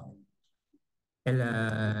 20 ans. Elle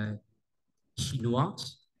est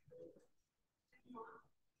chinoise.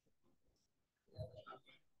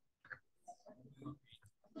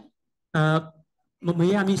 Mon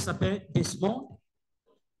meilleur ami s'appelle Desmond.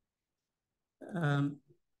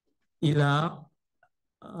 Il a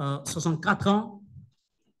 64 ans.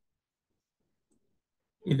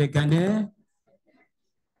 Il est ghanéen.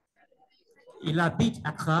 Il habite à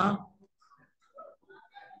Accra.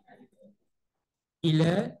 Il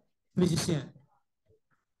est musicien.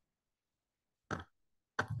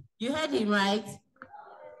 You heard him right?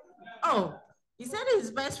 Oh, he said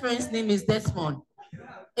his best friend's name is Desmond.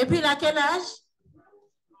 Et puis, il a quel âge?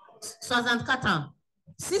 64 ans.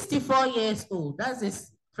 64 years old. That's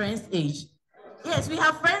his friend's age. Yes, we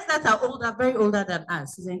have friends that are older, very older than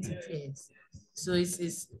us, isn't it? Yes. So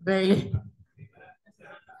it's very,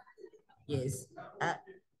 yes.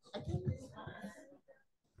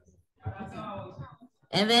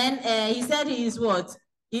 And then he said he is what?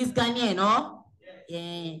 He's Ghanaian, no?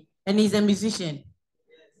 Yeah. And he's a musician.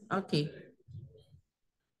 Okay.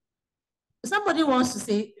 Somebody wants to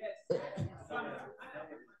say,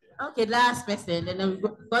 okay, last person, and then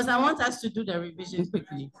because I want us to do the revision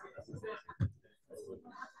quickly.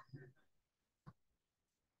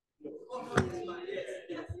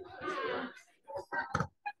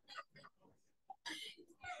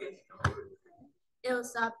 Il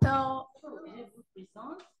s'appelle,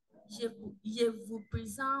 je vous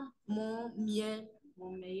présente mon meilleur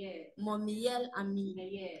ami.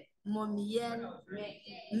 Mon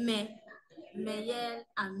meilleur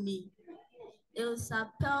ami. Il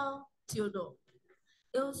s'appelle Théodore.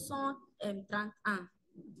 Ils sont 30 ans.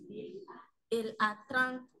 Il a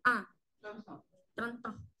 30 ans. 30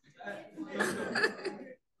 ans.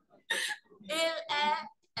 Il est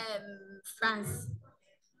français.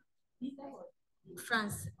 Il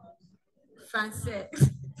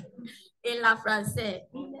est français.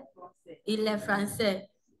 Il est français.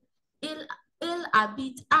 Il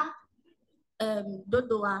habite à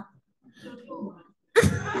Dodoa.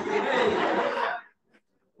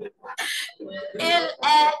 Il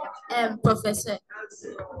est professeur.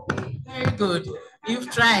 Very good. You've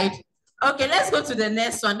tried. Okay, let's go to the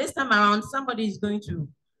next one. This time around, somebody is going to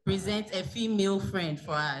present a female friend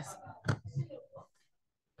for us.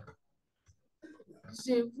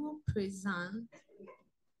 Je vous présente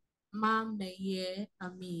ma meilleure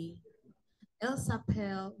amie. Elle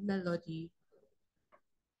s'appelle Melody.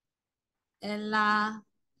 Elle a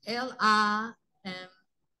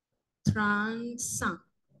 35,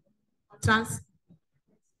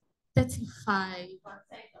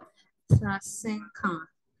 35 ans.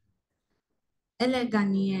 Elle est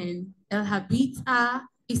ghanéenne. Elle habite à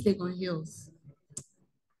East Legon Hills.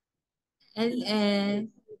 Elle est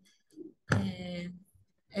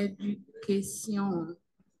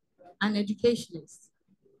an educationist.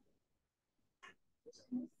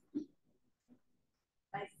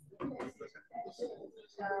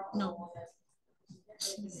 No,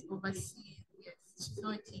 she's overseas. Yes, she's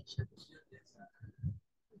not a teacher.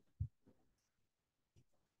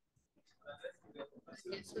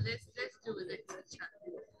 Okay, so let's do with the teacher.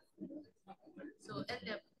 So elle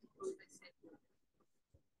est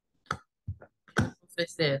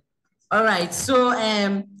Professor. All right, so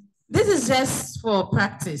this is just for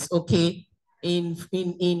practice, okay? In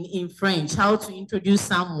French, how to introduce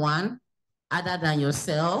someone other than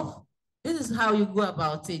yourself. This is how you go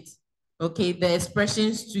about it, okay? The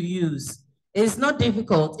expressions to use. It's not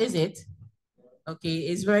difficult, is it? Okay,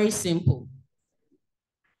 it's very simple.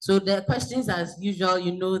 So the questions, as usual,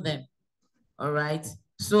 you know them, all right?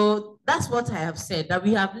 So that's what I have said, that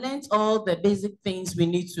we have learned all the basic things we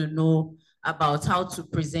need to know about how to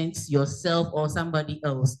present yourself or somebody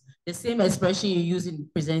else. The same expression you use in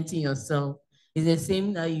presenting yourself is the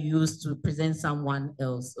same that you use to present someone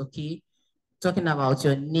else, okay? Talking about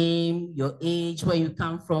your name, your age, where you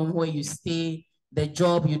come from, where you stay, the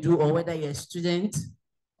job you do, or whether you're a student,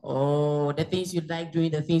 or the things you like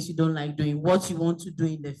doing, the things you don't like doing, what you want to do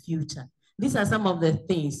in the future. These are some of the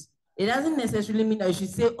things. It doesn't necessarily mean that you should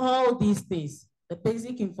say all these things, the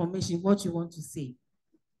basic information, what you want to say.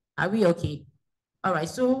 Are we okay? All right,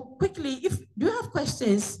 so quickly, do you have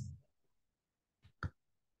questions?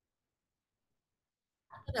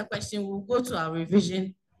 Another question, we'll go to our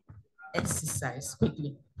revision exercise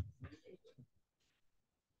quickly.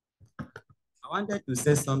 I wanted to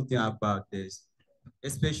say something about this,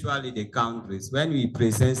 especially the countries. When we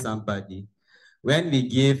present somebody, when we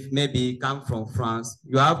give, maybe come from France,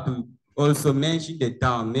 you have to also mention the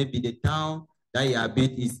town. Maybe the town that you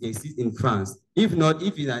habit exists in France. If not,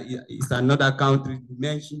 if it's another country,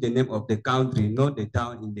 mention the name of the country, not the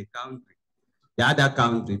town in the country, the other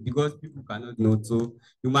country, because people cannot know. So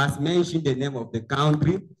you must mention the name of the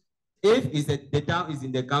country. If the town is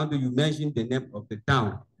in the country, you mention the name of the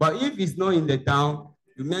town. But if it's not in the town,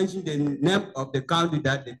 you mention the name of the country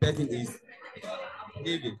that the person is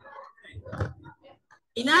living.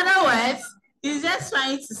 In other words, he's just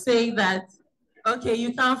trying to say that, okay,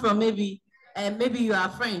 you come from maybe you are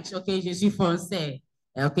French, okay, je suis français.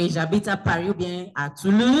 Okay, j'habite à Paris ou bien à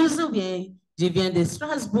Toulouse ou bien je viens de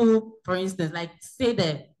Strasbourg, for instance, like say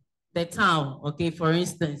the town, okay, for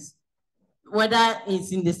instance. Whether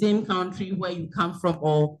it's in the same country where you come from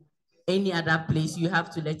or any other place, you have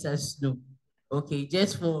to let us know. Okay,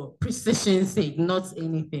 just for precision's sake, not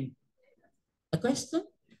anything. A question?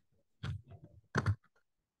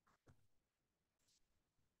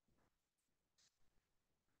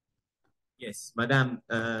 Yes, Madam,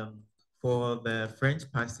 for the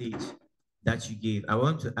French passage that you gave, I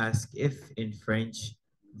want to ask if in French,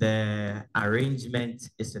 the arrangement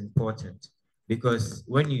is important. Because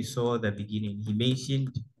when you saw the beginning, he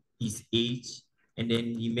mentioned his age, and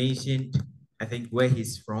then he mentioned, I think, where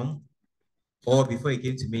he's from, or before he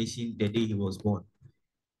came to mention the day he was born.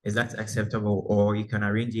 Is that acceptable, or you can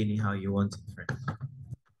arrange anyhow you want in French?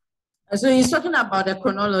 So he's talking about the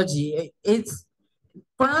chronology.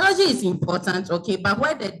 Chronology is important, okay, but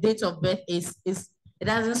where the date of birth is it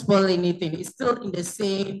doesn't spoil anything. It's still in the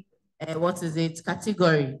same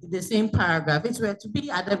category, the same paragraph. It were to be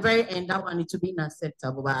at the very end, that one need to be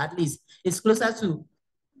unacceptable, but at least it's closer to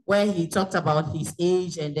where he talked about his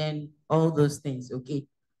age and then all those things, okay?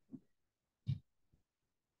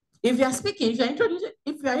 If you are speaking,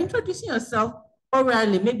 if you are introducing yourself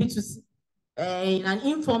orally, maybe to in an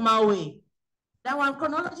informal way, that one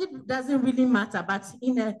chronology doesn't really matter, but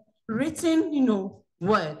in a written,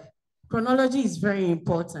 word, chronology is very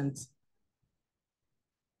important.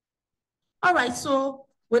 All right, so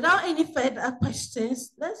without any further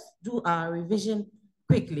questions, let's do our revision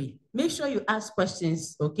quickly. Make sure you ask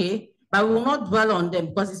questions, okay? But we will not dwell on them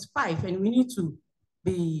because it's 5 and we need to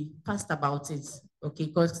be fast about it, okay?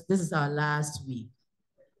 Because this is our last week.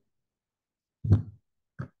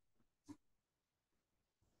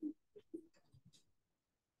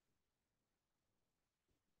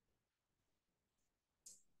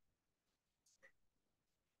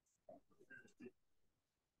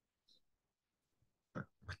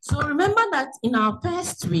 So remember that in our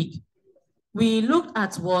first week, we looked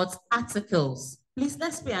at what? Articles. Please,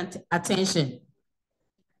 let's pay attention.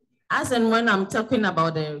 As and when I'm talking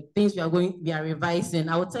about the things we are revising,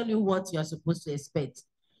 I will tell you what you are supposed to expect.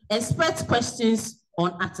 Expect questions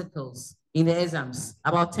on articles in the exams,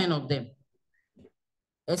 about 10 of them.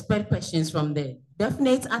 Expect questions from there.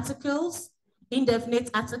 Definite articles, indefinite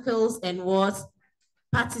articles, and what?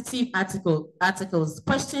 Partitive articles.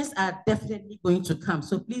 Questions are definitely going to come,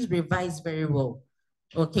 so please revise very well,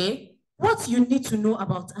 okay? What you need to know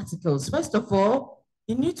about articles. First of all,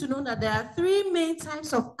 you need to know that there are three main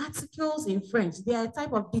types of articles in French. They are a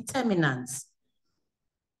type of determinants.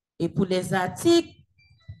 Et pour les articles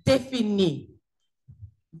définis,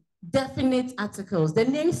 definite articles, the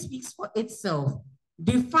name speaks for itself,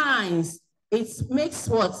 defines, it makes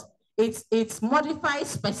what? It modifies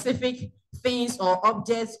specific things or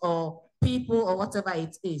objects or people or whatever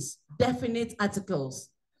it is. Definite articles.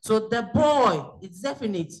 So the boy, it's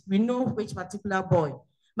definite. We know which particular boy.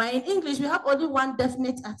 But in English, we have only one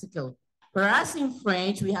definite article. Whereas in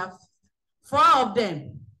French, we have 4 of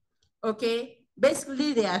them. Okay?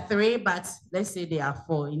 Basically, there are 3, but let's say there are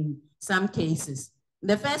 4 in some cases.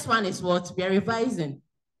 The first one is what? We are revising.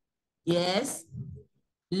 Yes.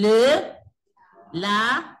 Le,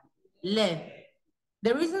 la, le.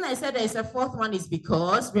 The reason I said there is a 4th one is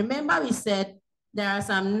because, remember we said there are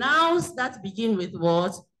some nouns that begin with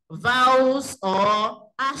what? Vowels or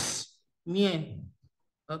ashmere.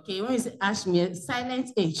 Okay, when you say ashmere, silent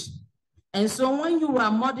H. And so when you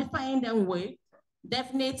are modifying them with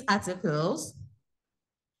definite articles,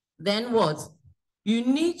 then what? You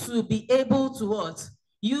need to be able to what?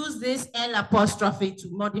 Use this L apostrophe to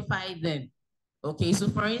modify them. Okay, so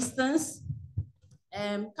for instance,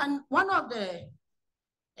 can one of the,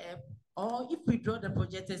 or if we draw the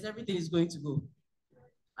projectors, everything is going to go.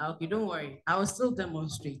 Okay, don't worry, I will still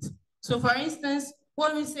demonstrate. So for instance,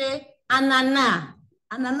 when we say anana,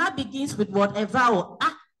 anana begins with what? A vowel,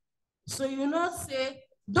 ah. So you not say,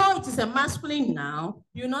 though it is a masculine noun,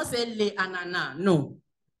 you not say le anana, no.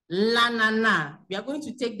 Lanana. We are going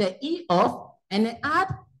to take the E off and then add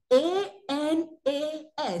A-N-A-S.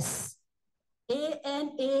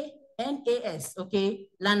 A-N-A-N-A-S, okay?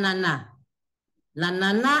 Lanana.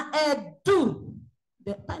 Lanana edu.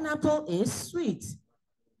 The pineapple is sweet.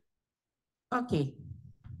 Okay.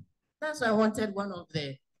 That's why I wanted one of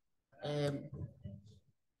the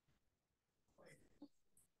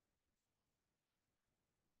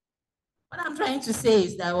what I'm trying to say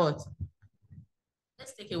is that what?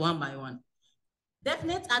 Let's take it one by one.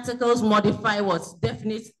 Definite articles modify what?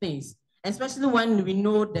 Definite things, especially when we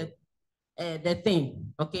know that the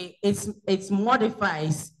thing, okay? It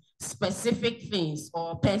modifies specific things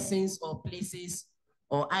or persons or places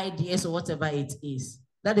or ideas or whatever it is.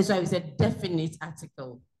 That is why we said definite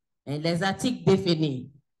article. And les articles définis.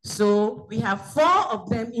 So we have 4 of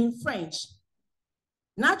them in French.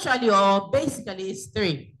 Naturally or basically it's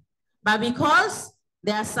 3. But because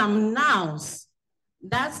there are some nouns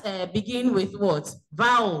that begin with what?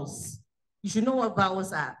 Vowels. You should know what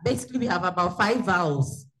vowels are. Basically, we have about 5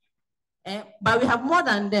 vowels. But we have more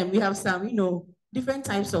than them. We have some, different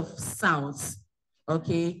types of sounds.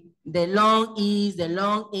 Okay? The long E's, the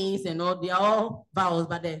long A's, and all, they are all vowels,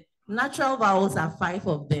 but the natural vowels are 5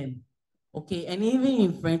 of them. Okay? And even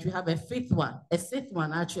in French, we have a 6th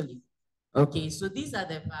one actually. Okay, so these are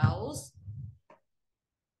the vowels.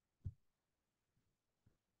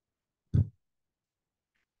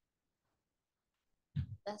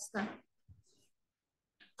 That's that.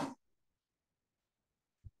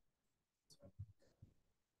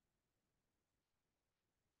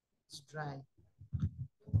 It's dry.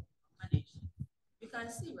 You can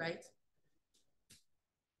see, right?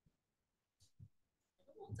 I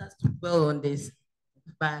don't want us to dwell on this,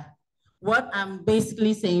 but what I'm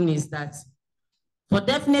basically saying is that for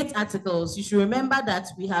definite articles, you should remember that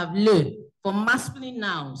we have le for masculine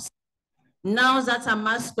nouns, nouns that are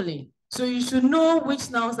masculine. So you should know which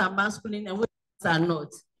nouns are masculine and which are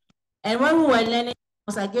not. And when we were learning,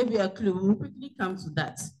 I gave you a clue. We'll quickly come to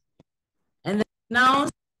that. And then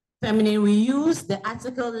nouns feminine, we use the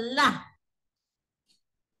article la.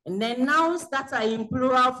 And then nouns that are in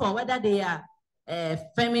plural form, whether they are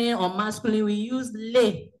feminine or masculine, we use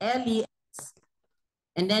le, L-E-S.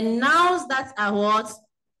 And then nouns that are what?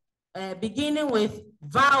 Beginning with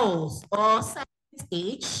vowels or silent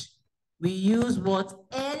H, we use what?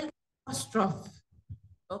 L apostrophe.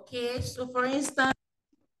 Okay, so for instance,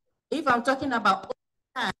 if I'm talking about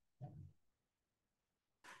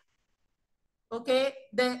okay,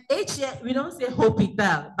 the H here, we don't say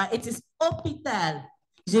hospital, but it is hospital.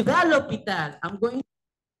 Je vais à l'hôpital. I'm going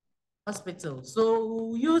Hospital. So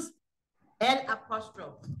we use L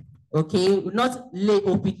apostrophe. Okay, not le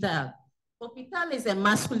hôpital. Hôpital is a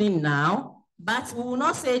masculine noun, but we will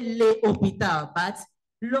not say le hôpital, but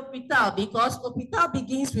l'hôpital, because hôpital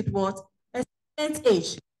begins with what? A silent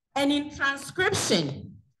H. And in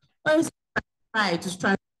transcription, when we try to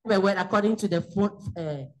transcribe a word according to the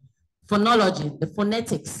phonology, the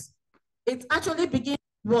phonetics, it actually begins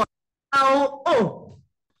with what? O.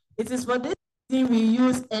 It is for this reason we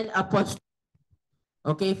use L apostrophe.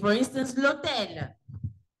 Okay, for instance, l'hôtel.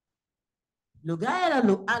 Le gars est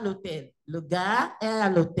à l'hôtel. Le gars est à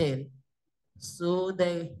l'hôtel. So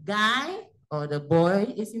the guy or the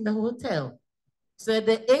boy is in the hotel. So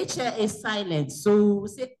the H is silent. So we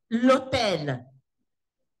say l'hôtel.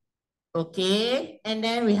 Okay, and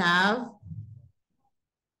then we have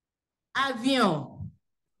avion.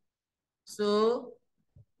 So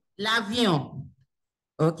l'avion.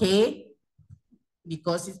 Okay,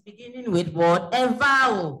 because it's beginning with what? A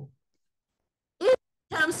vowel. It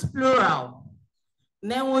becomes plural.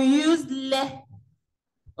 Then we use le.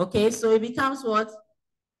 Okay, so it becomes what?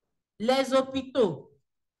 Les hôpitaux.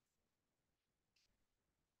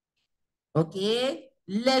 Okay,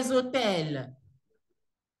 les hôtels.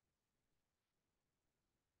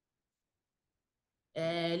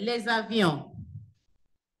 Les avions.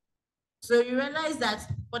 So you realize that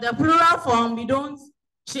for the plural form, we don't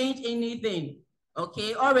change anything.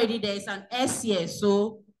 Okay, already there's an S here,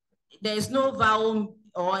 so there's no vowel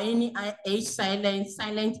or any H silent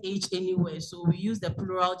H anywhere. So we use the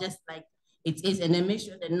plural just like it is, and then make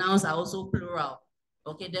sure the nouns are also plural.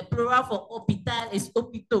 Okay, the plural for hôpital is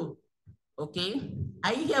hôpitaux. Okay,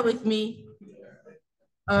 are you here with me?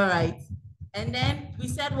 All right. And then we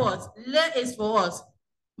said what? Le is for what?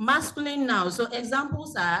 Masculine noun. So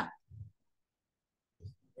examples are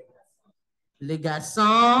le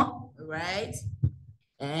garçon, right?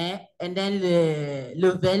 And then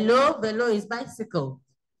le vélo. Vélo is bicycle.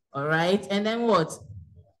 All right. And then what?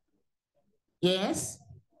 Yes.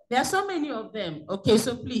 There are so many of them. Okay,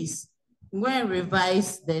 so please go and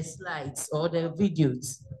revise the slides or the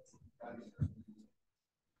videos.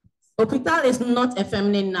 Hôpital is not a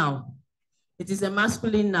feminine noun. It is a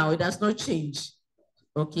masculine noun. It does not change.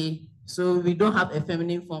 Okay, so we don't have a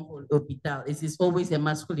feminine form for hôpital. It is always a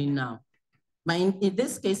masculine noun. But in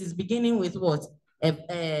this case, it's beginning with what?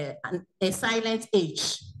 A silent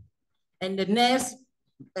H. And the next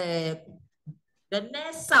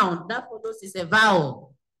sound that follows is a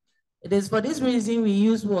vowel. It is for this reason we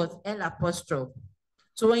use what? L apostrophe.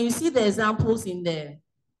 So when you see the examples in there,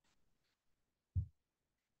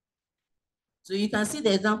 so you can see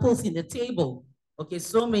the examples in the table. Okay,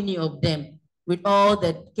 so many of them with all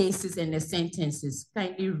the cases and the sentences.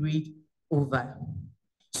 Kindly read over.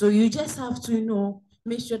 So you just have to,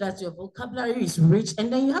 make sure that your vocabulary is rich,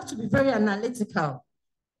 and then you have to be very analytical.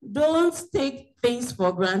 Don't take things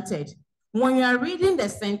for granted. When you are reading the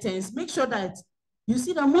sentence, make sure that you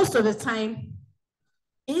see that most of the time,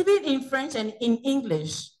 even in French and in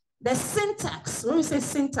English, the syntax, when we say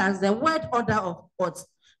syntax, the word order of what?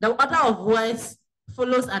 The order of words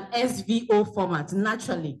follows an SVO format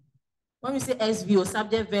naturally. When we say SVO,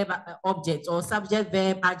 subject, verb, object, or subject,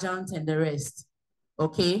 verb, adjunct, and the rest.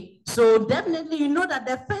 Okay, so definitely you know that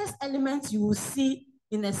the first element you will see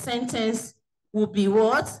in a sentence will be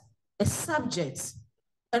what? A subject.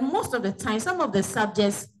 And most of the time, some of the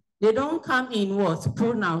subjects, they don't come in what?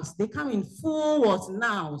 Pronouns. They come in full what?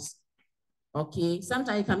 Nouns. Okay,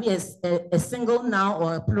 sometimes it can be a single noun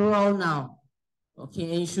or a plural noun. Okay,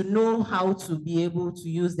 and you should know how to be able to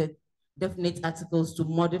use the definite articles to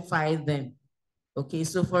modify them. Okay,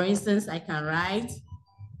 so for instance, I can write,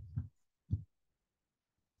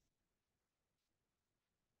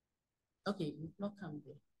 okay, we've not come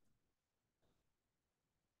there.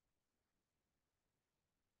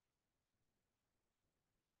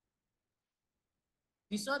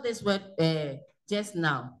 We saw this word just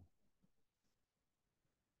now.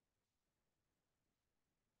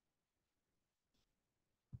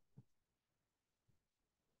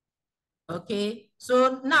 Okay,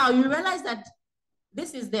 so now you realize that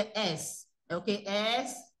this is the S, okay,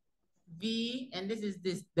 S, V, and this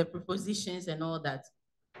is the prepositions and all that,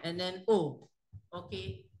 and then O,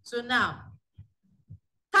 okay? So now,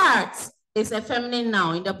 heart is a feminine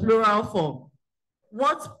noun in the plural form.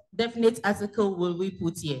 What definite article will we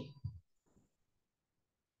put here?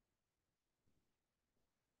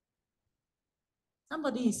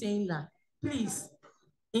 Somebody is saying that, please.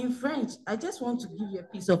 In French, I just want to give you a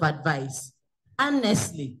piece of advice.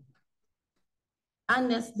 Honestly,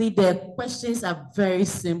 the questions are very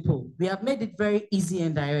simple. We have made it very easy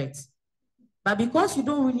and direct. But because you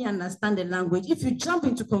don't really understand the language, if you jump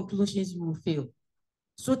into conclusions, you will fail.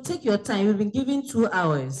 So take your time. You've been given 2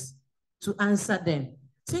 hours to answer them.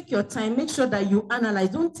 Take your time. Make sure that you analyze.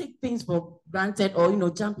 Don't take things for granted or,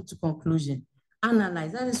 jump into conclusion.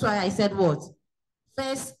 Analyze. That is why I said what?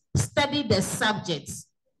 First, study the subjects.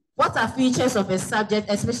 What are features of a subject,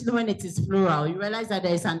 especially when it is plural? You realize that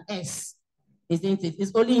there is an S, isn't it?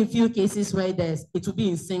 It's only in few cases where it will be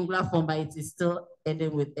in singular form, but it is still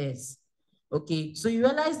ending with S. Okay, so you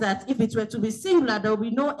realize that if it were to be singular, there will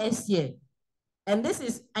be no S here. And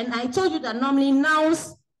I told you that normally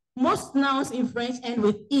most nouns in French end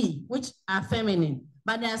with E, which are feminine.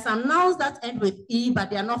 But there are some nouns that end with E, but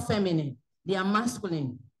they are not feminine. They are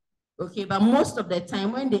masculine. Okay, but most of the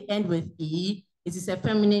time when they end with E, it is a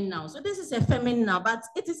feminine noun. So this is a feminine noun, but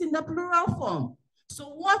it is in the plural form. So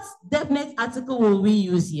what definite article will we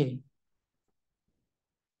use here?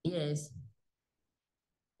 Yes.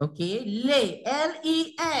 Okay, les,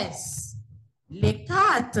 L-E-S, les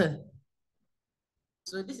cartes.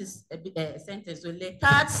 So this is a sentence. So les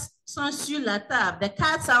cartes sont sur la table. The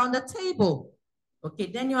cards are on the table. Okay,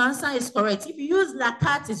 then your answer is correct. If you use la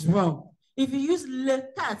carte, it's wrong. If you use le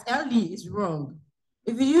carte, L-E, is wrong.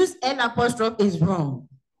 If you use L apostrophe, it's wrong.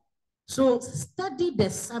 So study the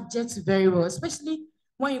subjects very well, especially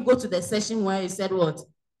when you go to the session where you said what?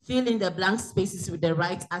 Fill in the blank spaces with the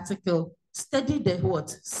right article. Study the what?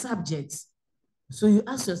 Subjects. So you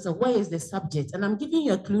ask yourself, where is the subject? And I'm giving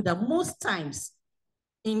you a clue that most times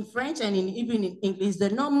in French and even in English, the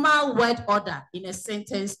normal word order in a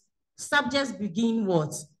sentence, subjects begin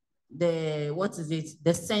what? The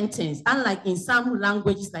sentence. Unlike in some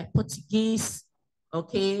languages like Portuguese,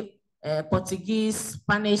 okay, Portuguese,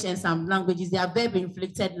 Spanish, and some languages, they are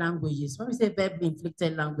verb-inflected languages. When we say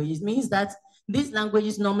verb-inflected languages, it means that these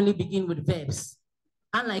languages normally begin with verbs.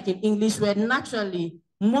 Unlike in English, where naturally,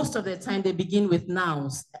 most of the time they begin with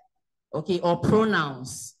nouns, okay, or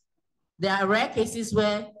pronouns. There are rare cases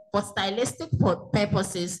where, for stylistic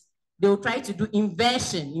purposes, they will try to do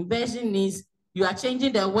inversion. Inversion is you are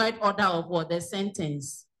changing the word order of what? The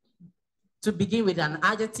sentence to begin with an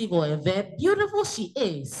adjective or a verb. Beautiful she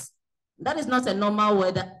is. That is not a normal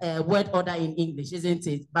word order in English, isn't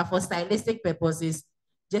it? But for stylistic purposes,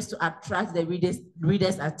 just to attract the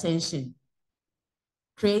reader's attention.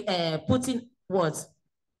 Putting what?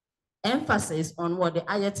 Emphasis on what? The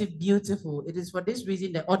adjective beautiful. It is for this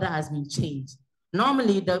reason the order has been changed.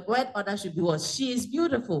 Normally, the word order should be what? She is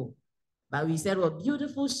beautiful. But we said, well,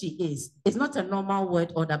 beautiful she is. It's not a normal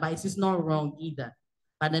word order, but it is not wrong either.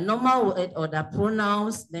 But the normal word order,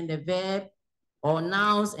 pronouns, then the verb, or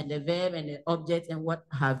nouns and the verb and the object and what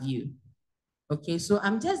have you. Okay, so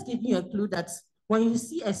I'm just giving you a clue that when you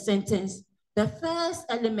see a sentence, the first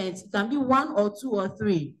element can be 1 or 2 or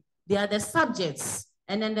 3. They are the subjects,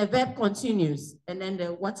 and then the verb continues, and then the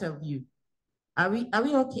what have you. Are we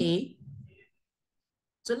okay?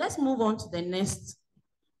 So let's move on to the next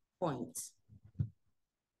point.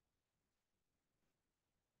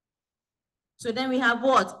 So then we have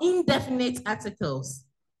what? Indefinite articles.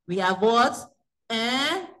 We have what?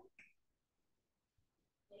 And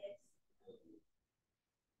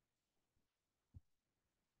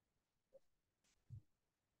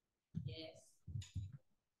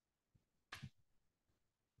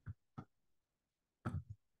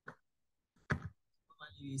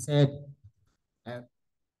You said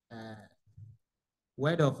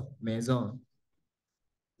word of maison.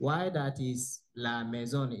 Why that is la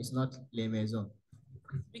maison is not les maisons?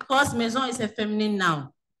 Because maison is a feminine noun.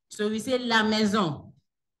 So we say la maison.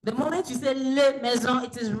 The moment you say le maison,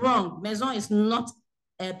 it is wrong. Maison is not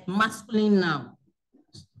a masculine noun.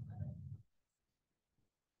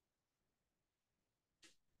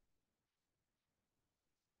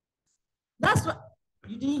 That's what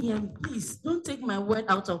you didn't hear me. Please don't take my word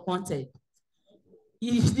out of context.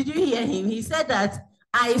 Did you hear him? He said that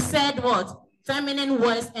I said what? Feminine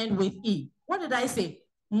words end with E. What did I say?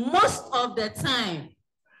 Most of the time.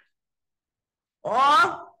 Or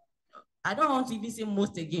I don't want to even say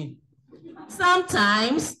most again.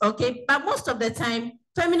 Sometimes, okay, but most of the time,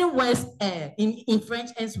 feminine words in French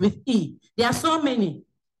ends with E. There are so many,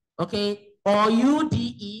 okay, or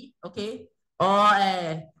UDE, okay,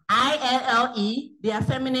 or ILLE. They are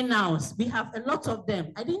feminine nouns. We have a lot of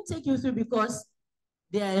them. I didn't take you through because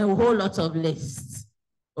there are a whole lot of lists,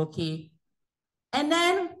 okay. And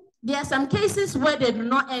then there are some cases where they do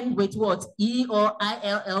not end with what? E or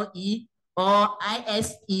ILLE or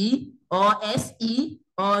ISE or SE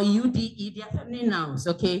or UDE. They are feminine nouns,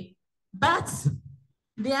 okay. But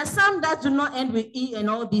there are some that do not end with E and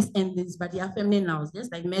all these endings, but they are feminine nouns,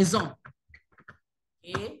 just like maison.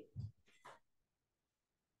 Okay.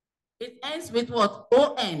 It ends with what?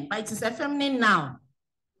 O-N, but it is a feminine noun.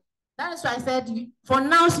 That's why I said for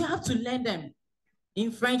nouns, you have to learn them.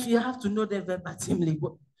 In French, you have to know them verbatimly.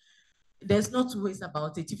 There's no two ways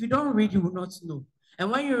about it. If you don't read, you will not know. And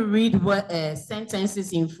when you read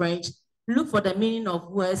sentences in French, look for the meaning of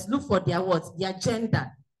words, look for their what? Their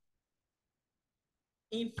gender.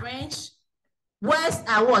 In French, words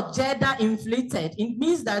are what? Gender inflated. It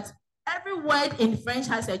means that every word in French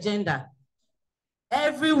has a gender.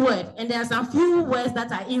 Every word. And there are some few words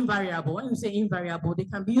that are invariable. When you say invariable, they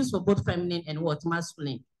can be used for both feminine and what?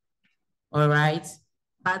 Masculine. All right.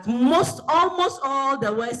 But almost all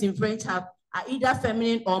the words in French are either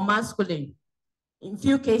feminine or masculine. In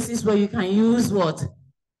few cases where you can use what?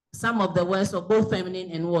 Some of the words for both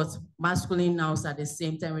feminine and what? Masculine nouns at the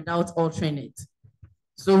same time without altering it.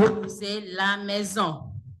 So when you say la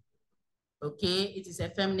maison, okay, it is a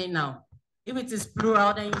feminine noun. If it is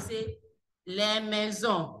plural, then you say les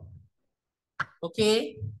maisons,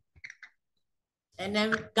 okay? And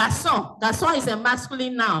then garçon. Garçon is a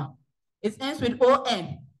masculine noun. It ends with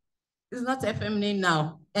O-N. It's not a feminine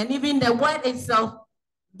noun. And even the word itself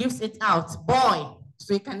gives it out, boy.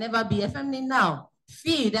 So it can never be a feminine noun.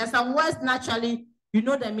 Fille, there are some words naturally, you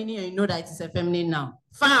know the meaning and you know that it is a feminine noun.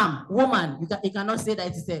 Femme, woman, you cannot say that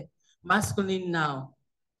it is a masculine noun.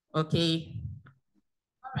 Okay.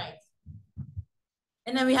 All right.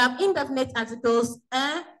 And then we have indefinite articles,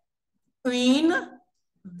 un, une,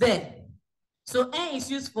 the. So un is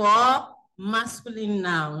used for masculine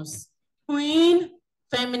nouns. Une,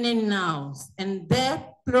 feminine nouns. And the,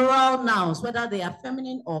 plural nouns, whether they are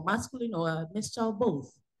feminine or masculine or a mixture of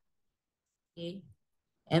both. Okay.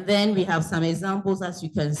 And then we have some examples as you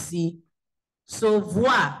can see. So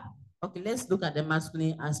voir. Okay, let's look at the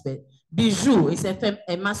masculine aspect. Bijou is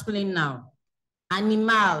a masculine noun.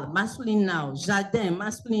 Animal, masculine noun. Jardin,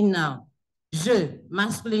 masculine noun. Je,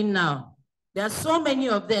 masculine noun. There are so many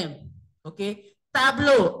of them. Okay.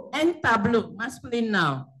 Tableau, un tableau, masculine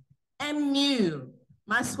noun. Un mur,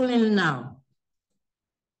 masculine noun.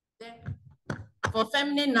 Then, for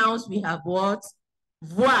feminine nouns, we have what?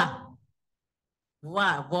 Voix.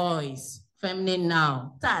 Voix, voice, feminine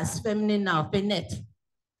noun. Tasse, feminine noun. Fenêtre,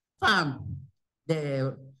 femme.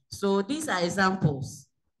 So these are examples.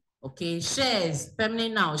 Okay, chaise,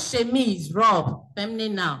 feminine noun. Chemise, robe,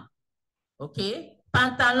 feminine noun. Okay,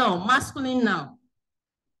 pantalon, masculine noun.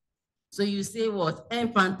 So you say what? Un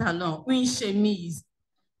pantalon, une chemise,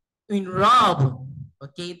 une robe.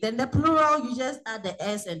 Okay, then the plural, you just add the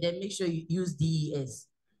S and then make sure you use DES.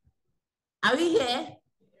 Are we here?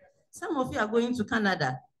 Some of you are going to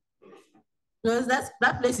Canada because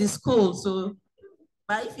that place is cold. So,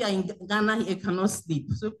 but if you are in Ghana, you cannot sleep.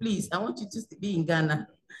 So please, I want you to be in Ghana.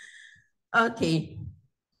 Okay.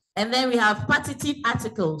 And then we have partitive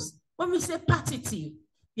articles. When we say partitive,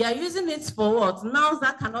 we are using it for what? Nouns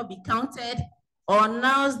that cannot be counted or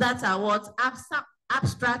nouns that are what?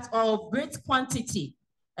 Abstract or of great quantity.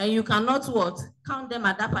 And you cannot what? Count them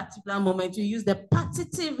at that particular moment. You use the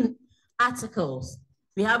partitive articles.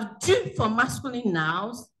 We have du for masculine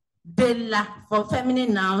nouns, de la for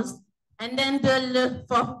feminine nouns, and then de le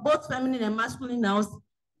for both feminine and masculine nouns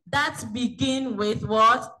that begin with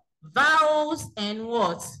what? Vowels and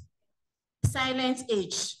what? Silent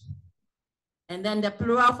H. And then the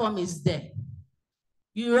plural form is de.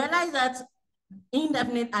 You realize that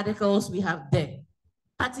indefinite articles we have de.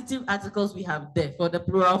 Partitive articles we have de for the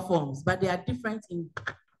plural forms, but they are different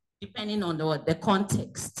depending on the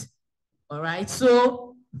context. All right,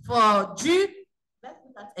 so for du, let's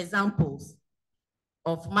look at examples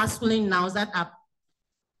of masculine nouns that are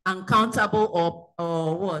uncountable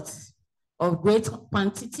or what? Of great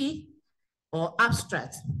quantity or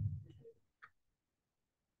abstract.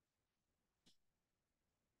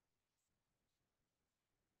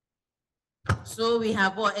 So we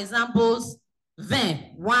have what examples?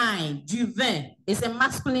 Vin, wine, du vin is a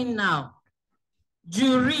masculine noun.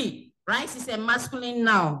 Du riz, rice is a masculine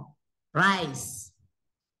noun. Rice.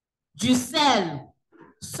 Du sel,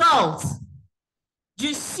 salt.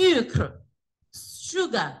 Du sucre,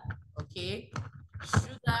 sugar. Okay,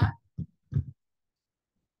 sugar.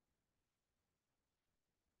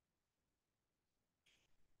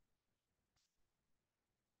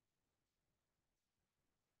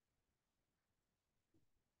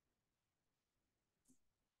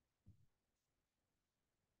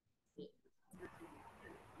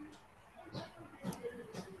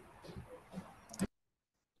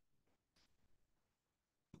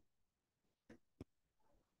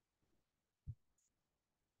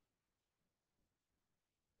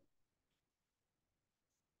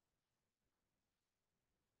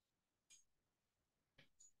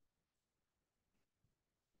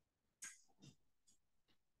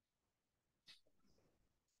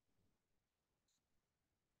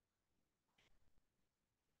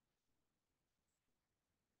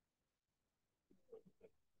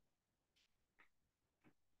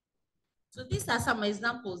 So these are some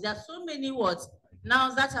examples. There are so many words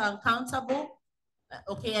nouns that are uncountable,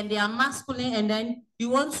 okay, and they are masculine, and then you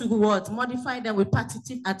want to what? Modify them with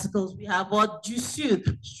partitive articles. We have what? Du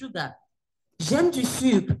sucre, sugar. J'aime du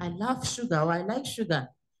sucre. I love sugar, or I like sugar.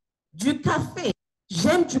 Du café.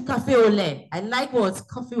 J'aime du café au lait. I like what?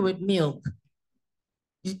 Coffee with milk.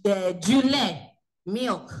 Du lait,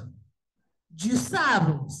 milk. Du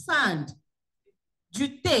sable, sand. Du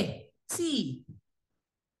thé, tea.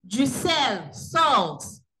 Du sel, salt.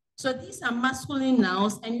 So these are masculine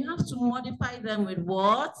nouns, and you have to modify them with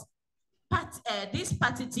what? These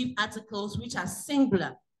partitive articles, which are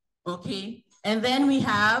singular, okay? And then we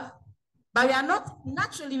have, but we are not,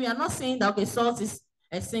 naturally, we are not saying that, okay, salt is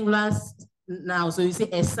a singular noun, so you say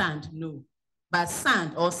a sand, no. But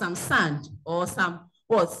sand, or some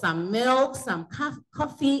what, some milk, some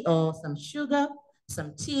coffee, or some sugar,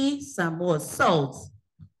 some tea, some what, salt.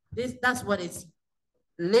 That's what it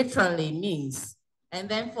literally means. And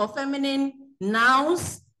then for feminine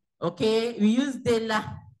nouns, okay, we use de la.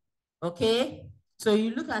 Okay, so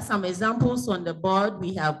you look at some examples on the board.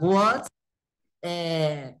 We have what?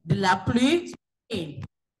 De la pluie,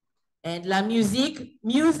 and la musique.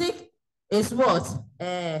 Music is what?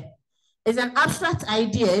 It's an abstract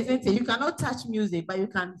idea, isn't it? You cannot touch music, but you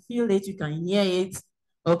can feel it, you can hear it.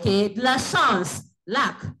 Okay, de la chance,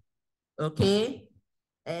 luck. Okay,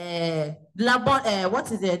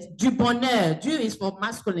 what is it? Du bonheur. Du is for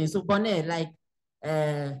masculine, so bonheur, like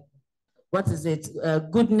what is it?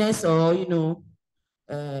 Goodness, or you know,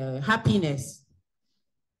 happiness.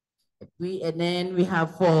 And then we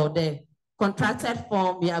have for the contracted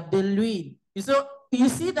form, we have the l'huile. So you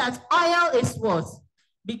see that oil is what?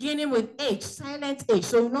 Beginning with H, silent H.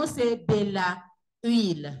 So we don't say de la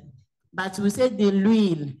huile, but we say de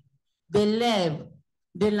l'huile, de lèvres,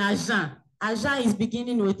 de l'argent. Argent is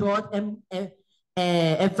beginning with what?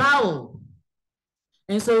 A vowel.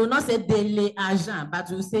 And so we not say de l'argent, but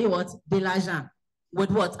we say what? De l'argent.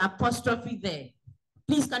 With what? Apostrophe there.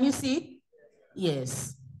 Please, can you see?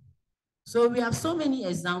 Yes. So we have so many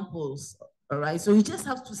examples, all right? So you just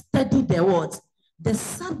have to study the words, the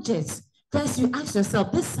subject. First, you ask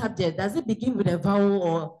yourself, this subject, does it begin with a vowel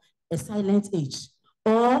or a silent H?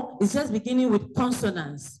 Or it's just beginning with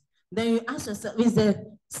consonants? Then you ask yourself,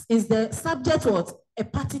 is the subject what? A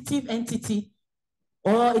partitive entity?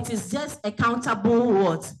 Or it is just a countable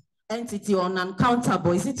what? Entity or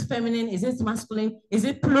non-countable? Is it feminine? Is it masculine? Is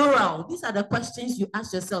it plural? These are the questions you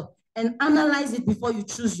ask yourself, and analyze it before you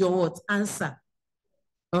choose your what? Answer.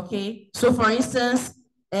 Okay? So for instance,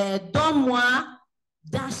 donne-moi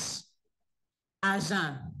dash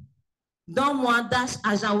argent. Donne-moi dash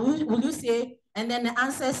argent. Will you say, and then the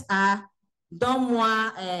answers are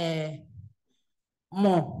donne-moi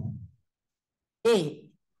mon. A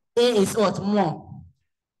is what? Mon.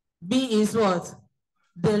 B is what?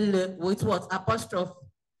 De le, with what? Apostrophe.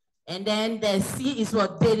 And then the C is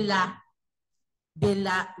what? De la. De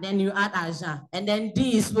la, then you add argent. And then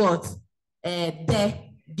D is what?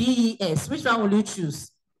 D-E-S. Which one will you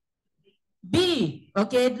choose? B,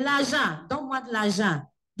 okay, de l'argent. Don't want l'argent.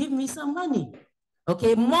 Give me some money.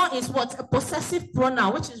 Okay, more is what? A possessive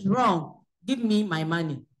pronoun, which is wrong. Give me my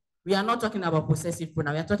money. We are not talking about possessive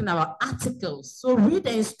pronoun. We are talking about articles. So read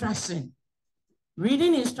the instruction.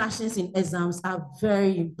 Reading instructions in exams are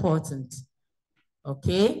very important.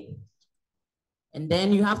 Okay? And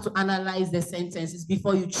then you have to analyze the sentences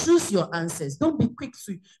before you choose your answers. Don't be quick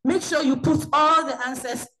to make sure you put all the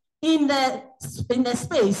answers in the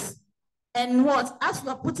space. And what? As you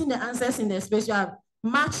are putting the answers in the space, you are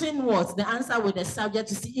matching what? The answer with the subject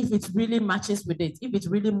to see if it really matches with it, if it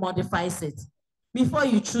really modifies it. Before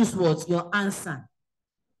you choose what? Your answer.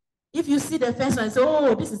 If you see the first one and say,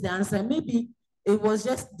 oh, this is the answer, maybe it was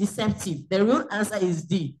just deceptive. The real answer is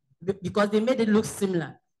D, because they made it look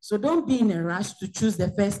similar. So don't be in a rush to choose the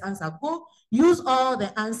first answer. Go use all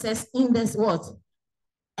the answers in this what?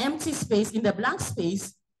 Empty space, in the blank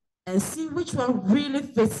space, and see which one really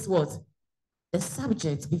fits what? The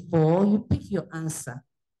subject before you pick your answer.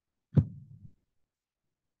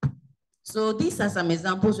 So these are some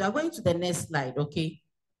examples. We are going to the next slide, okay?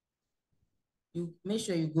 You make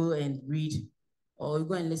sure you go and read, or you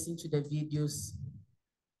go and listen to the videos.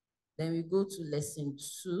 Then we go to lesson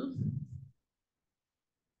 2.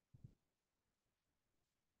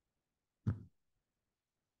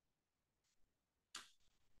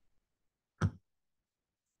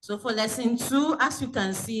 So for lesson 2, as you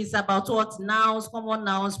can see, it's about what? Nouns, common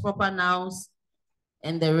nouns, proper nouns,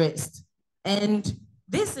 and the rest. And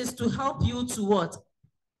this is to help you to what?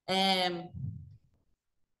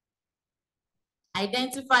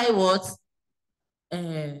 Identify what?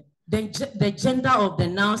 the gender of the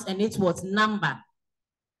nouns, and it was number.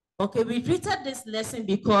 Okay, we treated this lesson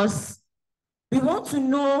because we want to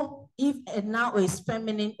know if a noun is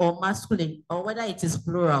feminine or masculine, or whether it is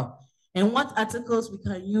plural, and what articles we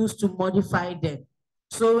can use to modify them.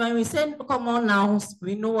 So when we say common nouns,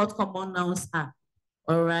 we know what common nouns are.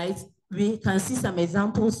 All right, we can see some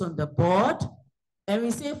examples on the board. And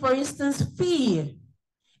we say, for instance, fee.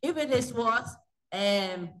 If it is what?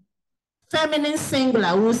 Feminine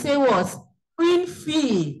singular, we'll say what? Queen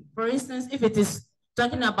fee. For instance, if it is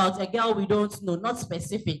talking about a girl we don't know, not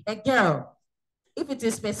specific, a girl. If it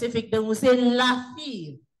is specific, then we'll say la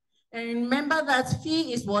fille. And remember that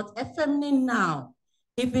fille is what? A feminine noun.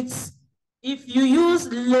 If you use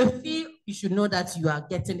le fille, you should know that you are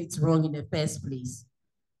getting it wrong in the first place.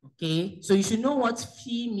 Okay, so you should know what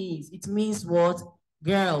fille means. It means what?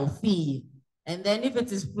 Girl, fille. And then if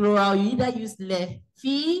it is plural, you either use le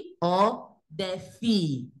fille or the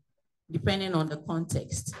fille, depending on the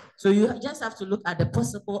context. So you just have to look at the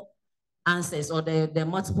possible answers or the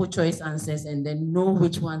multiple choice answers and then know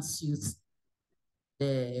which one suits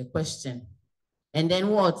the question. And then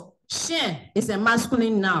what? Chien is a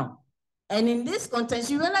masculine noun. And in this context,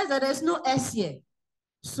 you realize that there's no S here.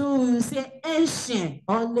 So you say un chien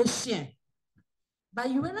or le chien.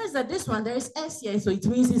 But you realize that this one, there is S here, so it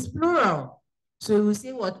means it's plural. So you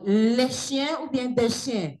say what? Le chien ou bien des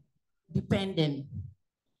chiens, depending.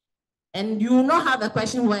 And you will not have a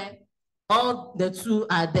question where all the two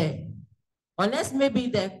are there. Unless maybe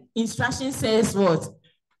the instruction says what?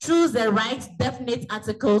 Choose the right definite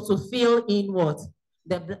article to fill in what?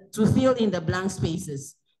 To fill in the blank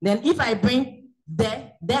spaces. Then if I bring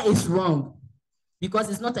there is wrong because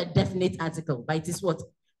it's not a definite article, but it is what?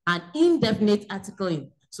 An indefinite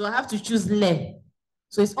article. So I have to choose le.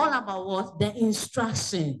 So it's all about what? The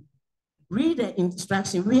instruction. Read the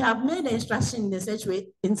instruction. We have made the instruction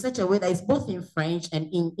in such a way that it's both in French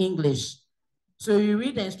and in English. So you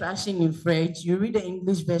read the instruction in French, you read the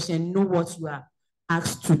English version, know what you are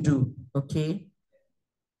asked to do, okay?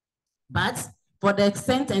 But for the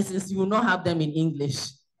sentences, you will not have them in English.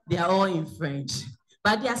 They are all in French.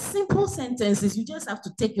 But they are simple sentences. You just have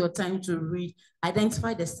to take your time to read,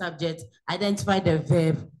 identify the subject, identify the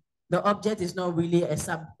verb. The object is not really a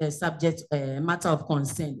subject, a matter of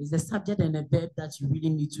concern. It's the subject and the verb that you really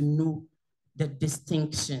need to know the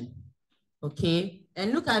distinction, okay?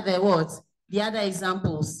 And look at the words. The other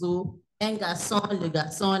examples, so, un garçon, le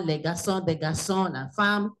garçon, les garçons, des garçons, la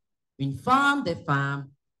femme, une femme, des femmes,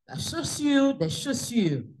 la chaussure, des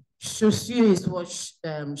chaussures. Chaussure is what,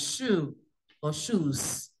 shoe or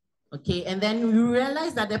shoes, okay? And then we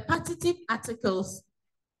realize that the partitive articles,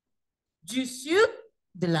 du sucre,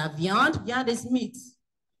 de la viande, viande is meat,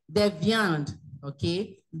 de viande,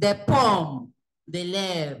 okay? De pomme, de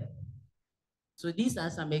l'herbe. So these are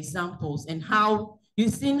some examples and how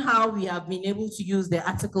you've seen how we have been able to use the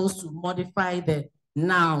articles to modify the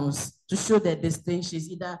nouns to show the distinctions,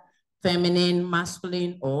 either feminine,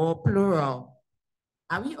 masculine, or plural.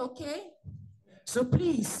 Are we okay? So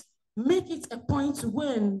please make it a point to go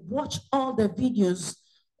and watch all the videos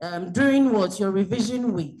during what? Your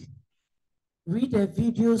revision week. Read the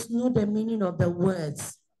videos, know the meaning of the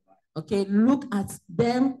words. Okay, look at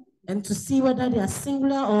them and to see whether they are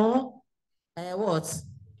singular or what?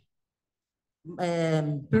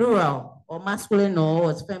 Plural or masculine or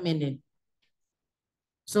what? Feminine.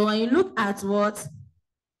 So when you look at what?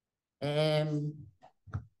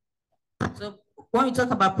 So when we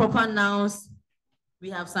talk about proper nouns,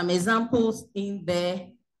 we have some examples in there.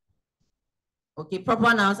 Okay,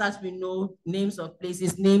 proper nouns, as we know, names of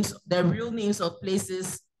places, names, the real names of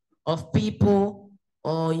places, of people,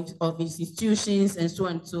 or of institutions, and so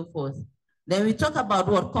on and so forth. Then we talk about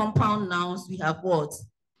what? Compound nouns, we have what?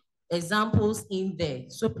 Examples in there.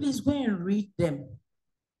 So please go and read them.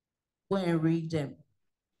 Go and read them.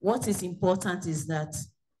 What is important is that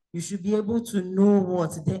you should be able to know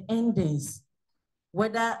what? The endings.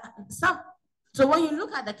 Whether some, so when you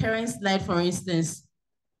look at the current slide, for instance,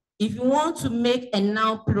 if you want to make a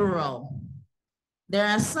noun plural, there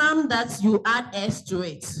are some that you add S to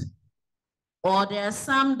it. Or there are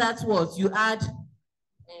some that what? You add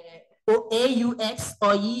AUX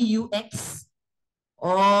or EUX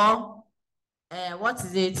or what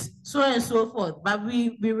is it? So on and so forth. But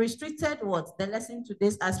we restricted what? The lesson to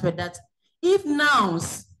this aspect that if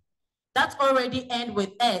nouns that already end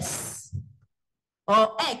with S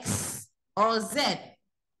or X or Z,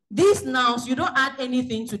 these nouns, you don't add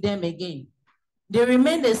anything to them again. They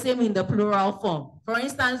remain the same in the plural form. For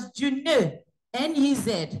instance, du ne,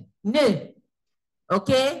 N-E-Z, ne.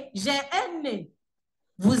 Okay? J'ai un nez.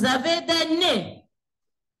 Vous avez des nez.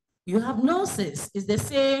 You have noses. It's the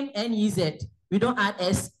same NEZ. We don't add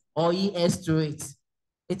S or ES to it.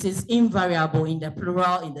 It is invariable in the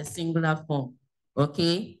plural, in the singular form.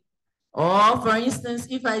 Okay? Or for instance,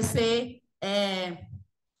 if I say,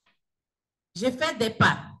 j'ai fait des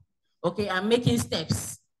pas. Okay, I'm making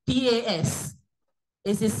steps. PAS.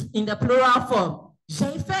 It is in the plural form.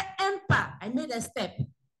 J'ai fait un pas. I made a step.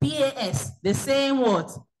 PAS. The same word.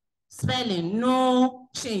 Spelling, no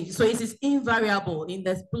change. So it is invariable in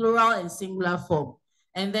the plural and singular form.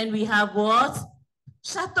 And then we have what?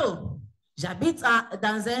 Château. J'habite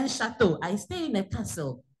dans un château. I stay in a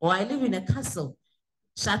castle or I live in a castle.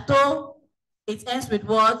 Château, it ends with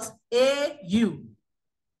what? A-U.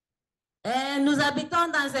 Nous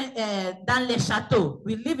habitons dans les châteaux.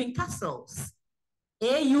 We live in castles.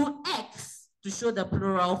 A-U-X to show the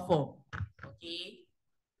plural form. Okay.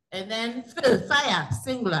 And then feu, fire,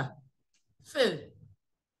 singular. Feu.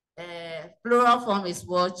 Plural form is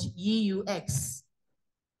what? E-U-X.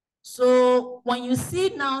 So when you see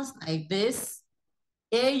nouns like this,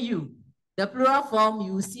 A-U, the plural form,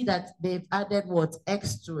 you will see that they've added what?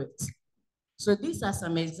 X to it. So these are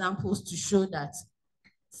some examples to show that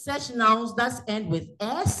such nouns that end with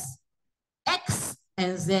S, X,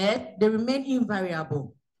 and Z, they remain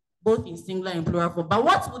invariable, both in singular and plural form. But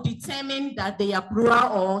what will determine that they are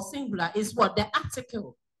plural or singular is what? The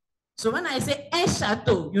article. So when I say un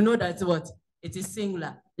château, you know that's what? It is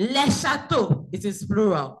singular. Les châteaux, it is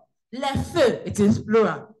plural. Les feux, it is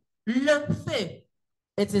plural. Le feu,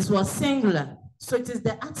 it is what? Singular. So it is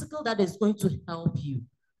the article that is going to help you.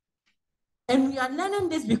 And we are learning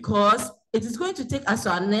this because it is going to take us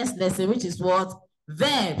to our next lesson, which is what?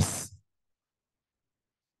 Verbs.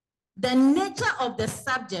 The nature of the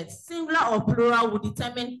subject, singular or plural, will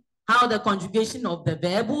determine how the conjugation of the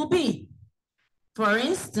verb will be. For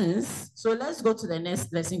instance, so let's go to the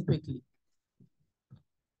next lesson quickly.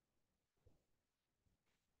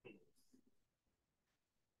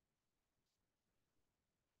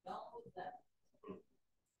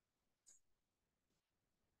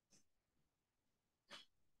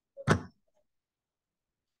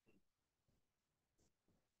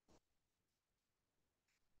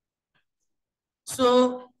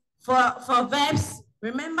 So for verbs,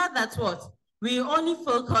 remember that what? We only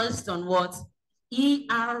focused on what?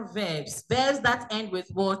 ER verbs. Verbs that end with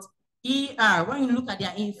what? ER. When you look at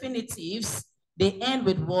their infinitives, they end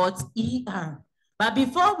with what? ER. But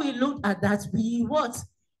before we look at that, we what?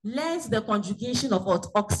 Learned the conjugation of what?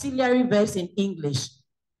 Auxiliary verbs in English.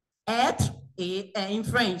 Être, in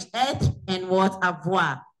French, être and what?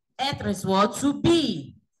 Avoir. Être is what? To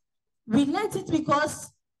be. We learned it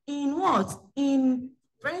because in what? In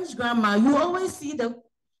French grammar, you always see the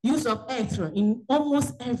use of être in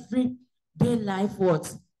almost every day life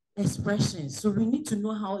what? Expressions. So we need to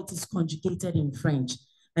know how it is conjugated in French.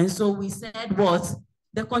 And so we said what?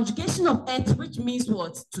 The conjugation of être, which means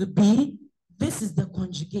what? To be. This is the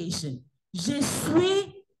conjugation. Je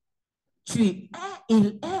suis, tu es,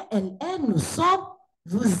 il est, elle est, nous sommes,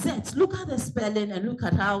 vous êtes. Look at the spelling and look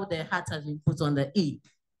at how the heart has been put on the E.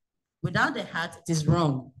 Without the heart, it is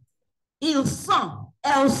wrong. Ils sont,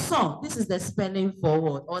 elles sont. This is the spelling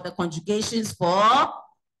forward or the conjugations for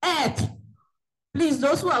être. Please,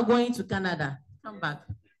 those who are going to Canada, come back.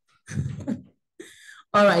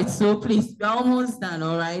 All right, so please, we're almost done,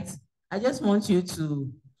 all right? I would just want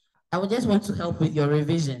to help with your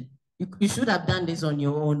revision. You should have done this on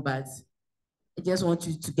your own, but I just want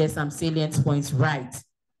you to get some salient points right.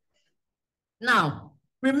 Now,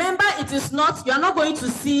 remember, it is not, you're not going to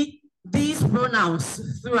see these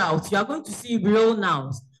pronouns throughout. You are going to see real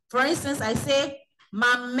nouns. For instance, I say,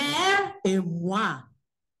 ma mère et moi.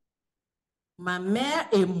 Ma mère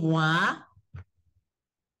et moi.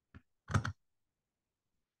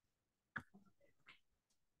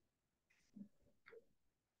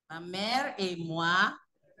 Ma mère et moi.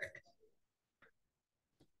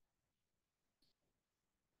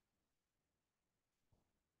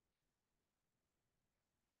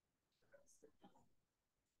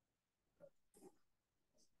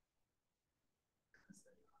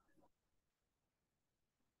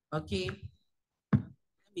 Okay. Let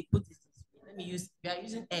me put this. Let me use, we are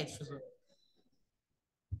using edge.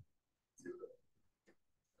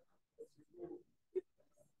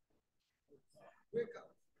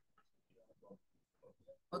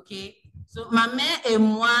 Okay. So, ma mère et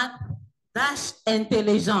moi, dash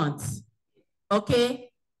intelligente.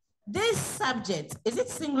 Okay. This subject, is it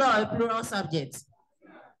singular or plural subject?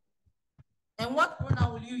 And what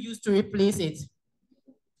pronoun will you use to replace it?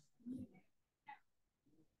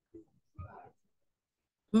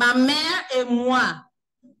 Ma mère et moi.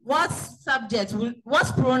 What subject, what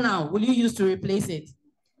pronoun will you use to replace it?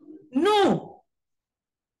 Nous,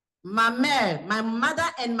 ma mère, my mother,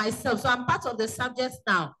 and myself. So I'm part of the subject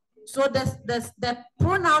now. So the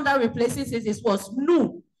pronoun that replaces it is what?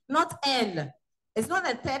 Nous, not elle. It's not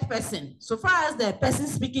a third person. So far as the person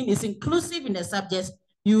speaking is inclusive in the subject,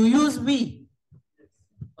 you use we.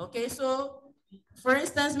 Okay, so for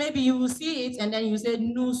instance, maybe you will see it and then you say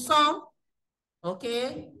nous sommes,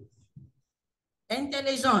 okay,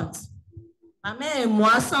 intelligentes. Ma mère et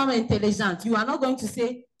moi sommes intelligentes. You are not going to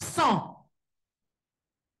say sont.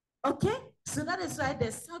 Okay, so that is why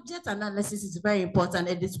the subject analysis is very important.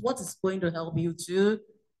 It is what is going to help you to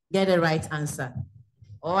get the right answer.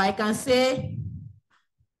 Or I can say,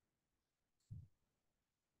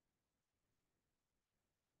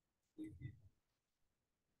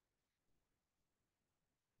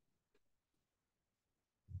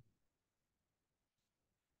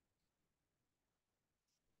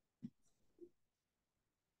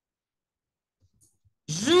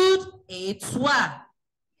 Jude et toi,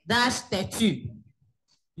 dash t'es-tu.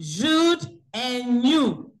 Jude and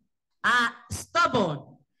you are stubborn.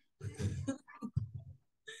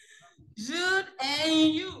 Jude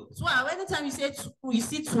and you. Toi, anytime you say you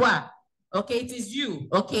see toi, okay, it is you,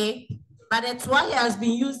 okay? But the toi here has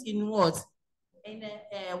been used in what? In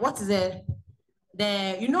the, what is it?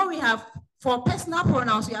 You know, we have, for personal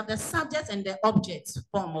pronouns, we have the subject and the object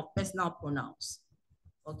form of personal pronouns.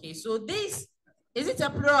 Okay, so this, is it a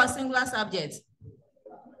plural or singular subject?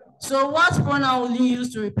 So what pronoun will you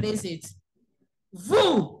use to replace it?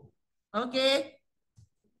 Vous, okay?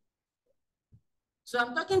 So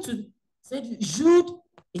I'm talking to, say, Jude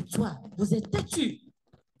et toi, vous êtes têtu.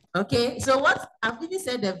 Okay, so what, I've even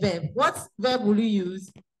said the verb. What verb will you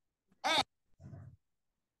use? Être.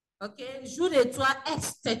 Okay, Jude et toi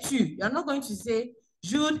êtes têtu. You're not going to say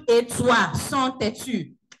Jude et toi sont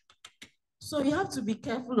têtus. So you have to be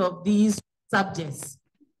careful of these subjects.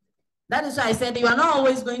 That is why I said you are not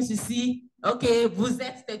always going to see, okay, vous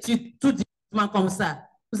êtes têtu tout directement comme ça.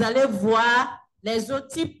 Vous allez voir les autres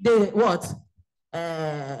types de what?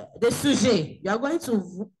 The sujets. You are going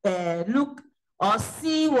to look or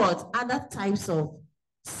see what other types of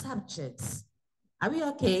subjects. Are we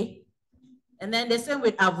okay? And then the same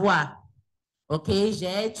with avoir. Okay,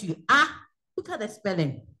 j'ai, tu as. Look at the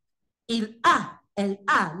spelling. Il a, elle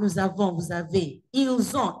a, nous avons, vous avez.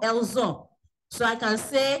 Ils ont, elles ont. So I can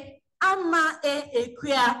say, Amma et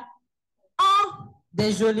Equia ont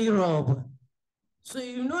des jolies robes. So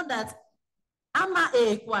you know that Ama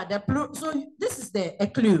e kwa, so this is a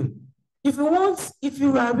clue. If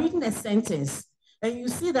you are reading a sentence and you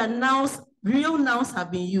see that nouns, real nouns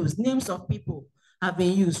have been used, names of people have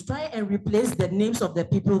been used, try and replace the names of the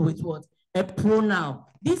people with what? A pronoun.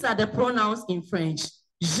 These are the pronouns in French.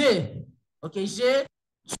 Je, okay, je,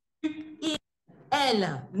 tu, il,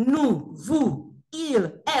 elle, nous, vous,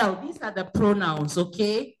 il, elle. These are the pronouns,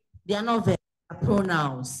 okay? They are not very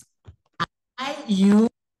pronouns. I, you,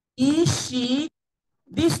 he, she.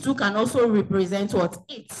 These two can also represent what?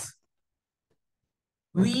 It.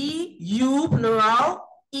 We, you, plural,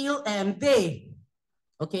 il, and they.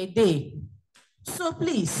 Okay, they. So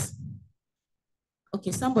please.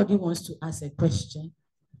 Okay, somebody wants to ask a question.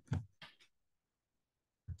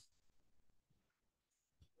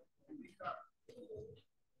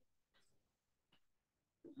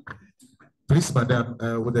 Please, madam,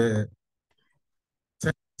 with the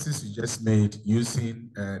sentences you just made using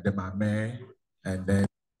the mame and then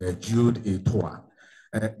Jude et toi.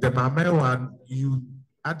 The mame one, you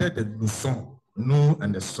added the nous sommes, nous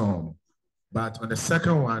and the song. But on the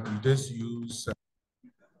second one, you just use,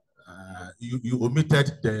 you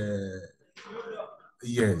omitted the,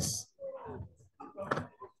 yes.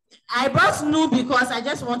 I brought nous because I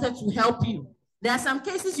just wanted to help you. There are some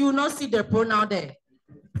cases you will not see the pronoun there.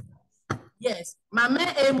 Yes, ma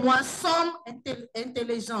mère et moi sommes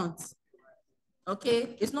intelligentes.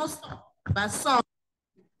 Okay, it's not some, but some.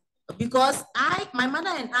 Because my mother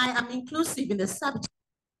and I am inclusive in the subject.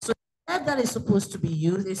 So the verb that is supposed to be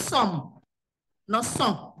used is some, not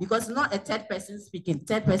some, because it's not a third person speaking.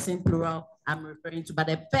 Third person plural I'm referring to, but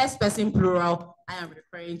the first person plural I am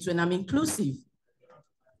referring to, and I'm inclusive.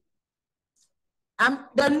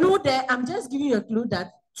 The nous there, I'm just giving you a clue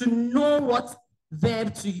that to know what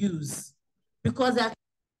verb to use. Because I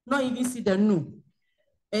not even see the nous.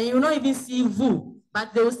 And you will not even see vous.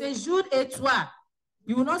 But they will say Jude et toi.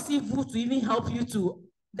 You will not see vous to even help you to.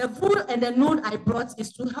 The vous and the nous I brought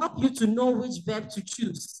is to help you to know which verb to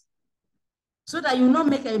choose. So that you will not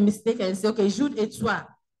make a mistake and say, okay, Jude et toi.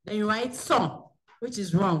 Then you write son, which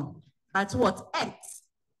is wrong. But what? Et.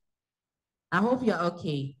 I hope you're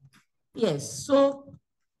okay. Yes, so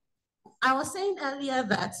I was saying earlier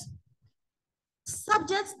that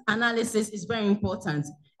Subject analysis is very important,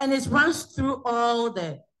 and it runs through all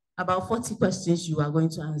the about 40 questions you are going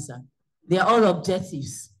to answer. They are all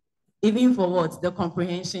objectives. Even for what? The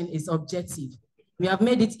comprehension is objective. We have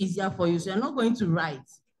made it easier for you, so you're not going to write.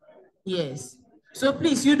 Yes. So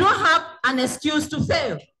please, you don't have an excuse to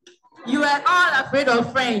fail. You are all afraid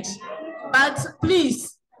of French, but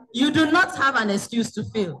please, you do not have an excuse to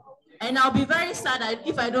fail. And I'll be very sad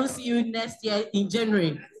if I don't see you next year in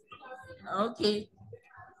January. Okay.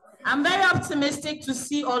 I'm very optimistic to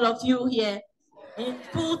see all of you here in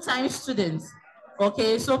full-time students.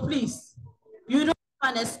 Okay, so please, you don't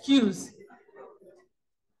have an excuse.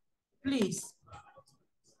 Please.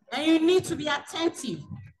 And you need to be attentive.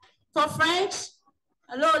 For French,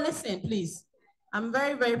 hello, listen, please. I'm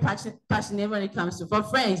very, very passionate when it comes to, for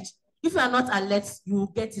French, if you are not alert, you will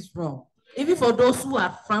get it wrong. Even for those who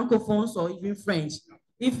are Francophones or even French,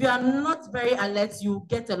 if you are not very alert, you will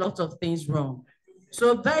get a lot of things wrong.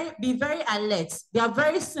 So be very alert. They are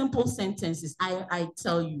very simple sentences, I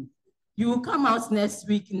tell you. You will come out next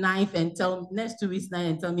week 9th and next 2 weeks 9th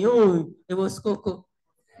and tell me, oh, it was Coco.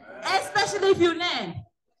 Especially if you learn.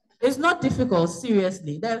 It's not difficult,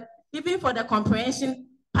 seriously. Even for the comprehension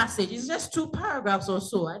passage, it's just 2 paragraphs or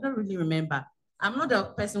so. I don't really remember. I'm not the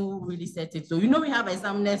person who really set it. So you know we have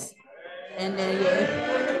examiners and then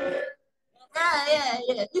yeah,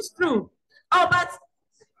 it's true. Oh, but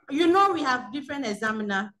you know we have different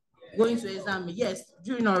examiner going to examine. Yes,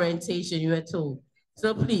 during orientation, you were told.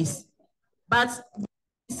 So please, but be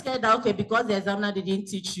scared that, okay, because the examiner didn't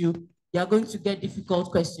teach you, you're going to get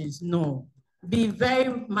difficult questions. No. Be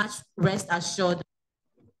very much rest assured.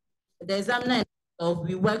 The examiner and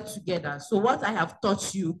we work together. So what I have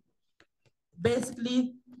taught you,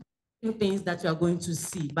 basically things that you are going to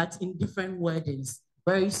see, but in different wordings.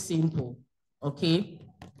 Very simple, okay?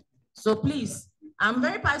 So please, I'm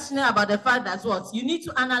very passionate about the fact that what? You need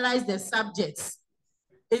to analyze the subjects.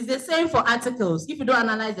 It's the same for articles. If you don't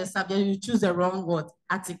analyze the subject, you choose the wrong word,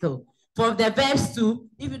 article. For the verbs too,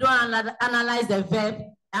 if you don't analyze the verb,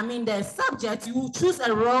 the subject, you will choose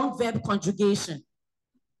a wrong verb conjugation.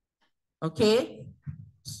 Okay?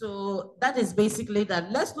 So that is basically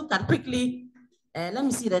that. Let's look at quickly. Let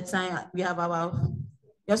me see the time. We have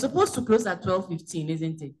you're supposed to close at 12:15,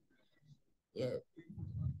 isn't it? Yeah.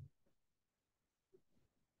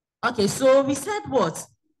 Okay, so we said what?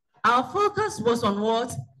 Our focus was on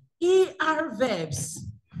what? ER verbs.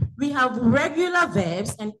 We have regular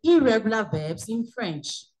verbs and irregular verbs in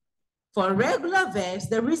French. For regular verbs,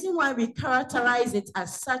 the reason why we characterize it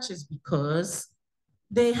as such is because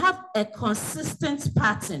they have a consistent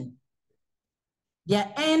pattern.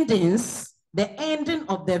 Their endings, the ending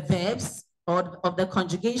of the verbs or of the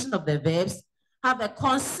conjugation of the verbs have a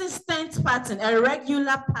consistent pattern, a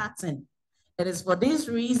regular pattern. It is for this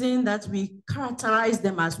reason that we characterize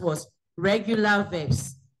them as what? Regular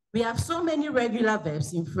verbs. We have so many regular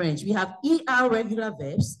verbs in French. We have ER regular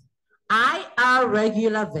verbs, IR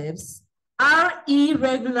regular verbs, RE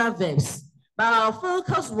regular verbs. But our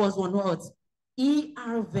focus was on what?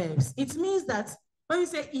 ER verbs. It means that when you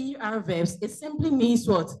say ER verbs, it simply means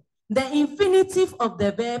what? The infinitive of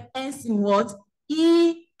the verb ends in what?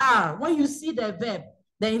 ER. When you see the verb,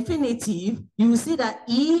 the infinitive, you see that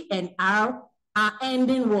E and R are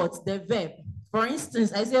ending what? The verb. For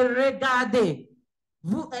instance, I say regardez.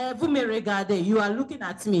 Vous me regardez. You are looking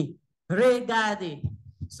at me. Regardez.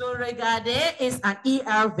 So regardez is an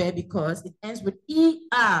ER verb because it ends with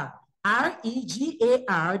ER. R-E-G-A-R-D-E-R.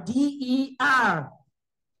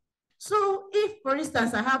 So if, for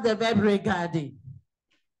instance, I have the verb regarder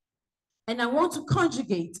and I want to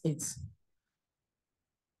conjugate it,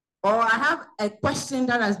 or I have a question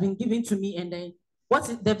that has been given to me and then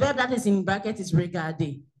the verb that is in bracket is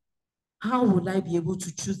regarder, how will I be able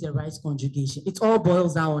to choose the right conjugation? It all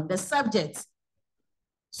boils down on the subject.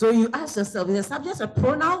 So you ask yourself, is the subject a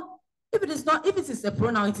pronoun? If it is not, if it is a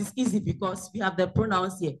pronoun, it is easy because we have the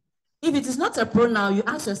pronouns here. If it is not a pronoun, you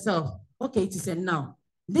ask yourself, okay, it is a noun.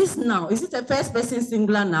 This noun, is it a first person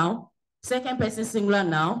singular noun, second person singular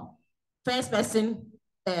noun, third person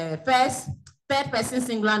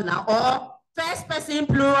singular noun, or first person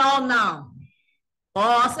plural noun,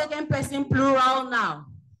 or second person plural noun,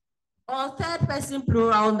 or third person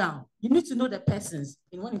plural noun? You need to know the persons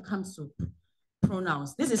when it comes to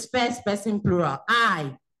pronouns. This is first person plural,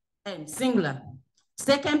 I, and singular.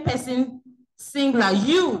 Second person singular,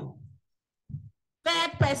 you.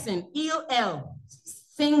 Third person, il,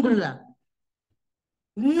 singular.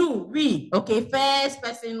 Nous, we. Okay, first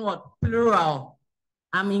person what? Plural.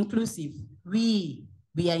 I'm inclusive. We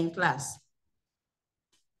are in class.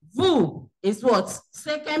 Vous is what?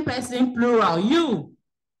 Second person plural, you.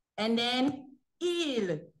 And then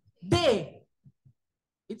Il, they.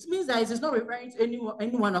 It means that it is not referring to any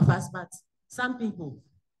one of us, but some people.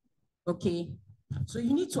 Okay. So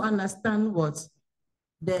you need to understand what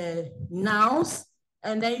the nouns,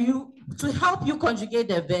 and then to help you conjugate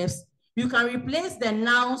the verbs, you can replace the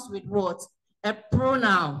nouns with what? A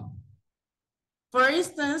pronoun. For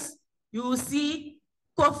instance, you will see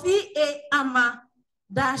Kofi et Ama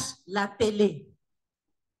dash la télé.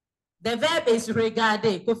 The verb is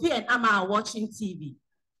regarder. Kofi and Ama are watching TV.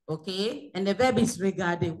 Okay? And the verb is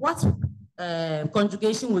regarder. What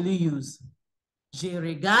conjugation will you use? Je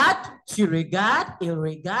regarde, tu regardes, il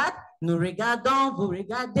regarde, nous regardons, vous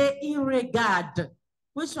regardez, il regarde.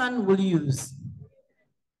 Which one will you use?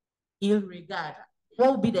 Il regarde. What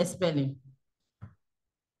will be the spelling?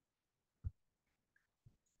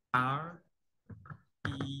 R-E-G-A-R-D.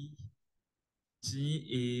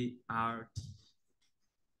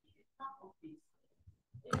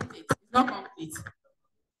 It's not complete.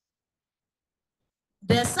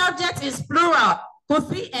 The subject is plural.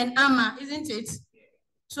 Kofi and Ama, isn't it?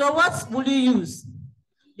 So what will you use?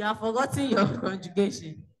 You have forgotten your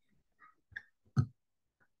conjugation.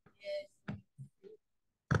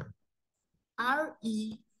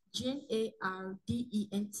 R-E-G-A-R-D-E-N-T.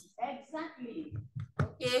 Exactly.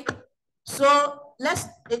 Okay. So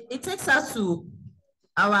it takes us to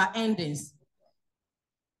our endings.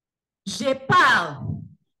 Je parle.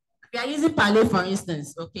 We are using parler, for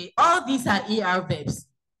instance. Okay. All these are ER verbs.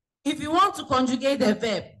 If you want to conjugate the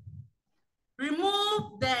verb,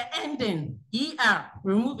 remove the ending, ER,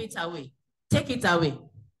 remove it away, take it away.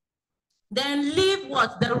 Then leave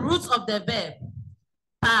what? The roots of the verb.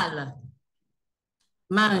 Parle,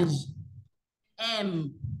 mange,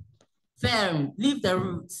 aime, ferme, leave the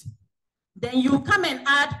roots. Then you come and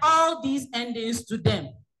add all these endings to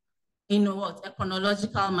them in what? A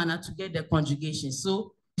chronological manner to get the conjugation.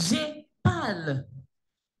 So, je parle,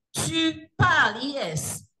 tu parles,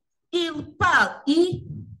 yes. Il parle, I.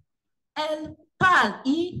 Elle parle,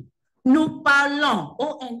 I. Nous parlons,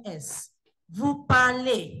 O-N-S. Vous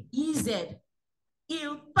parlez, I-Z.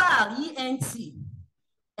 Il parle, I-N-T.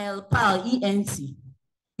 Elle parle, I-N-T.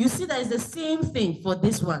 You see that it's the same thing for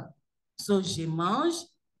this one. So, je mange,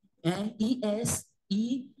 E-S,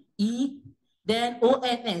 E, then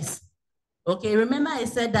O-N-S. Okay, remember I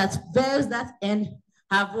said that verbs that end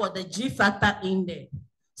have what? The G factor in there.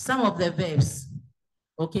 Some of the verbs.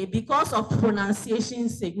 Okay, because of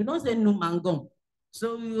pronunciation's sake, we don't say nous mangeons.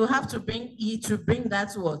 So you have to bring E to bring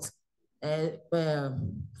that what?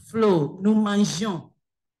 Flow, nous mangeons.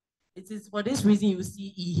 It is for this reason you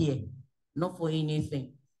see E here, not for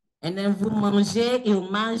anything. And then vous mangez, il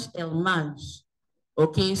mange, elle mange.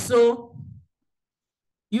 Okay, so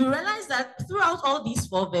you realize that throughout all these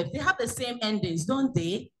four verbs, they have the same endings, don't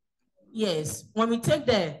they? Yes, when we take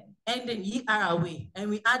the ending ER away and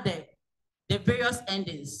we add the various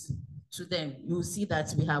endings to them, you see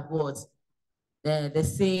that we have what? The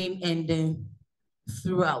same ending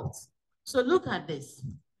throughout. So look at this.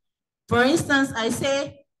 For instance, I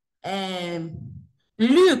say,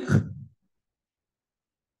 Luc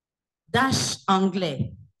dash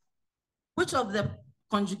anglais. Which of the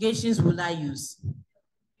conjugations will I use?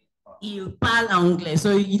 Il parle anglais.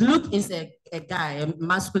 So Luc is a guy, a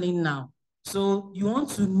masculine noun. So you want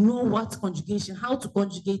to know what conjugation, how to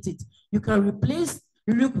conjugate it. You can replace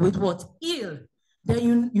Luc with what? Il.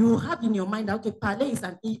 Then you have in your mind that, okay, parler is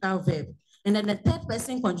an ER verb. And then the third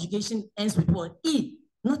person conjugation ends with what? E,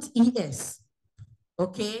 not ES.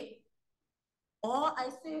 Okay? Or I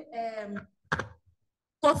say,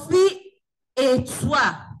 Kofi et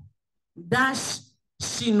toi dash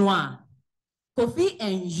chinois. Kofi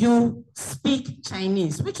and you speak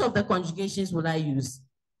Chinese. Which of the conjugations will I use?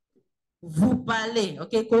 Vous parlez.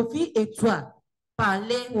 Okay, Kofi et toi.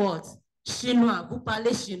 Parlez what? Chinois. Vous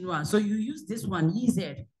parlez chinois. So you use this one,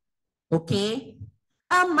 EZ. Okay?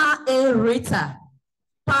 Ama et Rita.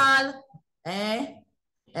 Parle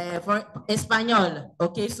for Espanol.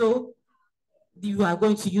 Okay, so you are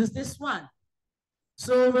going to use this one.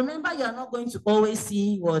 So remember, you are not going to always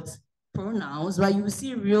see what pronouns, but you will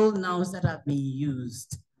see real nouns that have been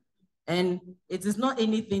used. And it is not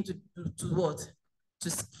anything to what? To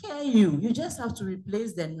scare you. You just have to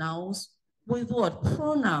replace the nouns with what?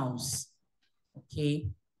 Pronouns. Okay.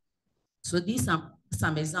 So these are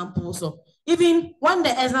some examples of, even when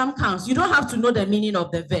the exam comes, you don't have to know the meaning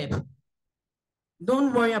of the verb.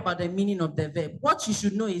 Don't worry about the meaning of the verb. What you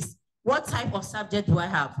should know is, what type of subject do I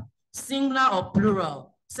have? Singular or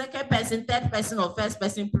plural? Second person, third person, or first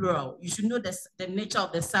person plural? You should know the nature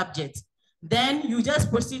of the subject. Then you just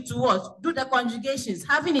proceed to what? Do the conjugations,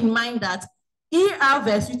 having in mind that ER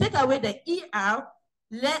verbs, you take away the ER,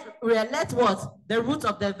 let what? The root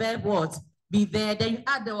of the verb what? Be there. Then you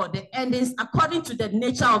add the endings according to the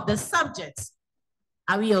nature of the subject.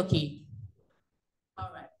 Are we okay?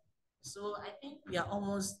 All right. So I think we are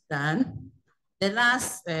almost done. The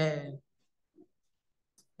last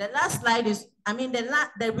slide is,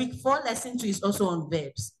 the week 4 lesson 2 is also on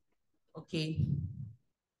verbs. Okay.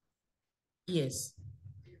 Yes.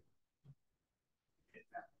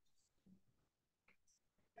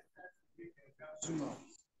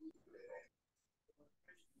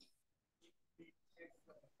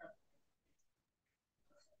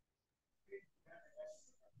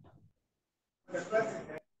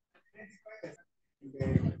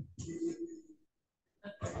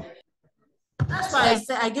 That's why I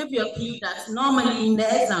said I gave you a clue that normally in the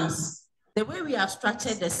exams, the way we have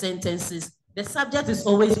structured the sentences, the subject is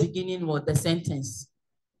always beginning with the sentence.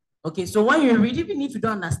 Okay, so when you read, even if you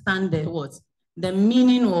don't understand the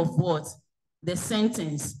meaning of the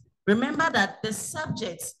sentence, remember that the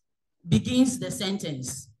subject begins the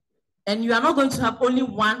sentence. And you are not going to have only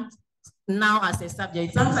one now as a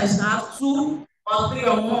subject. Sometimes you have 2 or 3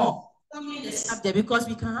 or more only the subject, because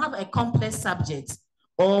we can have a complex subject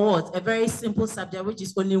or a very simple subject, which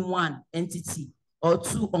is only one entity, or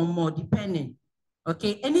 2 or more, depending.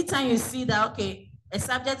 Okay, anytime you see that, okay, a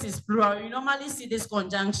subject is plural, you normally see this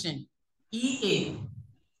conjunction, EA,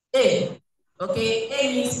 A. Okay,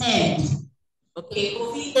 A means end. Okay,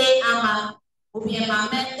 Ofi A ama, Ofi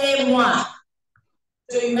Emame A moi.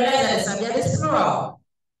 So you realize that the subject is plural.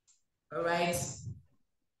 All right.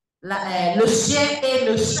 Le chien et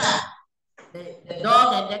le chat, the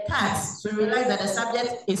dog and the cat. So you realize that the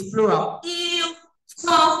subject is plural. Ils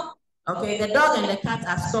sont. Okay, the dog and the cat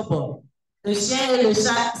are stubborn. Le chien et le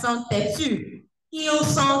chat sont têtus. Ils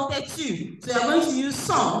sont têtus. So you're going to use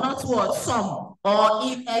some, not what? Some. Or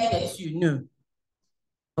il est têtu. No.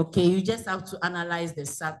 Okay, you just have to analyze the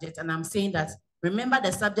subject. And I'm saying that, remember,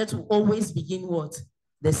 the subject will always begin what?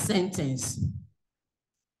 The sentence.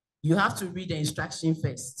 You have to read the instruction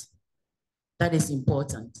first. That is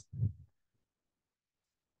important.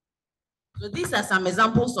 So these are some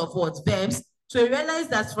examples of what? Verbs. So you realize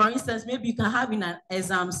that, for instance, maybe you can have in an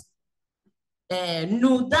exams,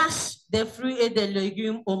 nous dash des fruits et des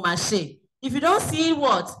légumes au marché. If you don't see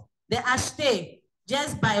what? The acheter,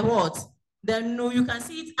 just by what? Then no, you can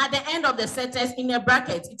see it at the end of the sentence in a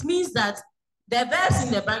bracket. It means that the verbs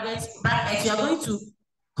in the bracket, you are going to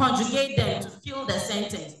conjugate them to fill the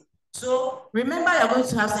sentence. So remember, you're going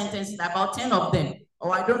to have sentences, about 10 of them,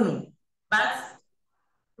 or I don't know. But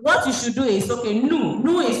what you should do is, okay,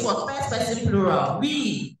 nous is for first person plural,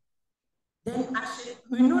 we. Then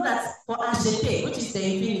we know that for acheter, which is the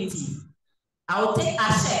infinitive, I'll take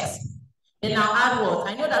achète. Then I'll add what?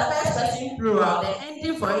 I know that first person plural, the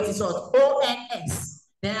ending for it is what? ONS.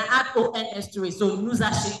 Then I add ONS to it. So nous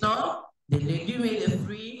achetons des légumes et des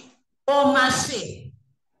fruits au marché.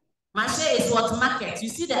 Marché is what? Market. You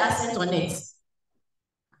see the accent on it.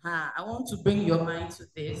 I want to bring your mind to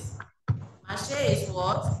this. Marché is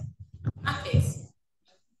what? Market.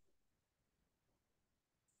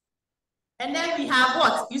 And then we have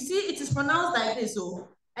what? You see, it is pronounced like this. So,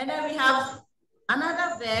 and then we have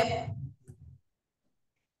another verb.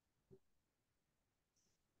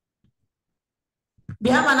 We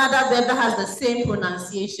have another verb that has the same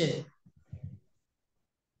pronunciation.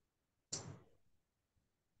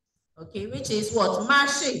 Okay, which is what?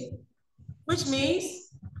 Marcher. Which means,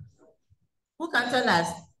 who can tell us?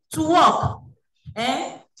 To walk.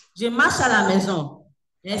 Je marche à la maison.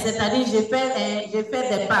 C'est-à-dire, je fais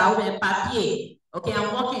des pas ou des papiers. Okay,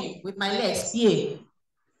 I'm walking with my legs. Pied.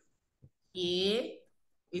 Pied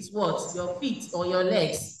is what? Your feet or your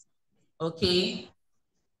legs. Okay.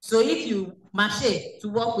 So if you marche, to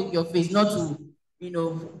walk with your face, not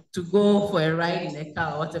to, to go for a ride in a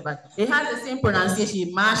car or whatever. It has the same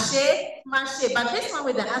pronunciation, marche, marche. But this one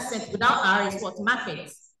with the accent without R is what?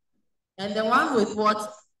 Market. And the one with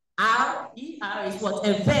what? R-E-R is what?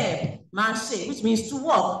 A verb, marcher, which means to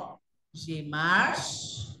walk. Je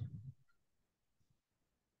marche.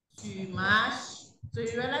 Tu marches. So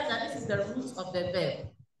you realize that this is the root of the verb.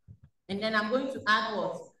 And then I'm going to add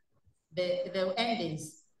what? The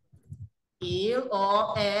endings. Il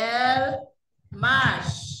or elle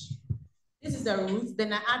marche. This is the root.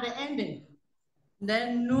 Then I add the ending.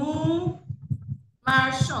 Then nous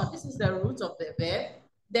marchons. This is the root of the verb.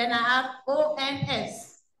 Then I have ONS.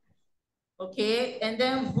 Okay, and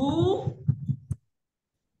then vous,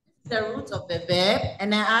 the root of the verb,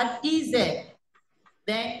 and I add EZ.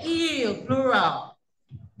 Then il, plural,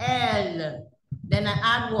 elle. Then I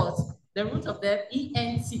add what? The root of the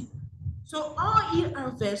ENT. So all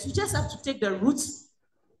ER verbs, you just have to take the roots,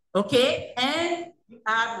 okay, and you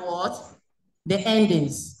add what? The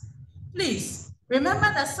endings. Please, remember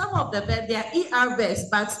that some of the verbs, they are ER verbs,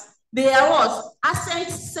 but they are what? Accent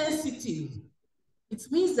sensitive. It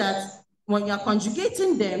means that when you're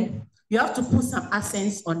conjugating them, you have to put some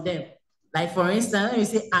accents on them. Like for instance, when you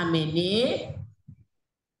say amene,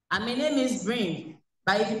 amene means bring,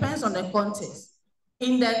 but it depends on the context.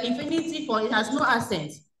 In the infinitive form, it has no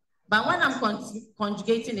accent. But when I'm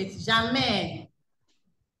conjugating it, jamais,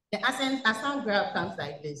 the accent graph comes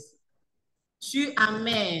like this. Tu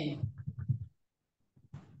amènes.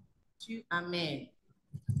 Tu amènes.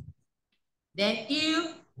 Then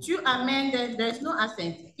tu amènes, then there's no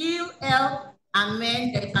accent. Elle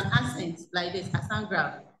amène, there's an accent like this, accent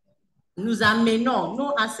graph. Nous amenons,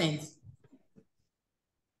 no accent.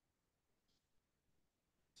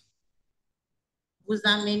 Vous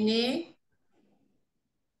amenez,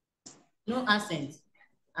 no accent.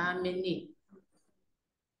 Amener.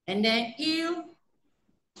 And then il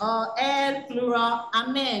or elle, plural,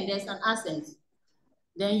 amen, there's an accent.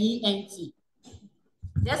 Then ENT.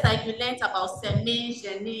 Just like you learned about semi,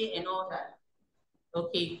 genie, and all that.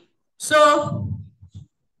 Okay. So,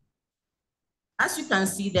 as you can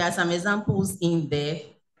see, there are some examples in there.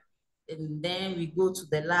 And then we go to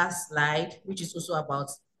the last slide, which is also about,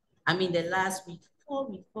 the last week.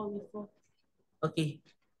 Week four. Okay.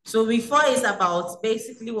 So week 4 is about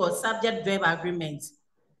basically what subject verb agreement.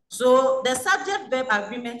 So the subject verb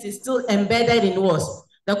agreement is still embedded in what?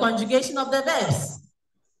 The conjugation of the verbs.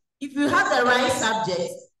 If you have the right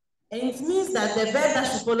subject, and it means that the verb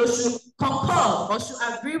that should follow should concord or should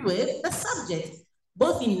agree with the subject,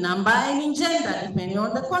 both in number and in gender, depending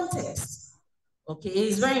on the context. Okay,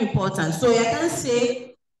 it's very important. So you can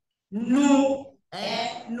say nous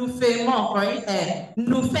faisons,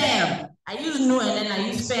 nous faisons. I use nous and then I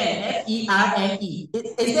use fern, F-E-R-N-E.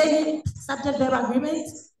 Is there any subject verb agreement?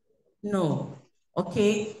 No.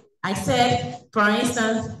 Okay. I said, for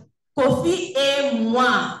instance, Kofi et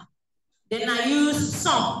moi. Then I use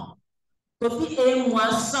sont. Kofi et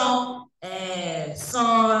moi sont,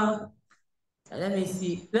 let me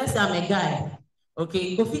see. Let's say I'm a guy.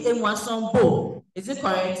 Okay. Kofi et moi sont beaux. Is it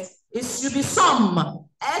correct? It should be some.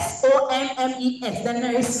 S-O-M-M-E-S. Then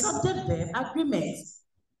there is subject verb agreement.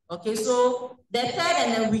 Okay, so the third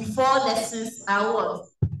and the week 4 lessons are what?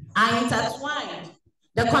 Are intertwined.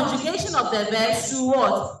 The conjugation of the verb should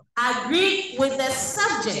what? Agree with the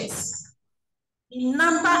subjects in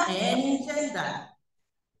number and in gender.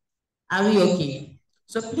 Are we okay?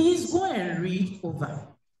 So please go and read over.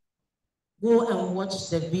 Go and watch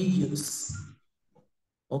the videos.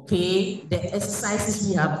 Okay, the exercises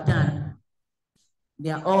we have done, they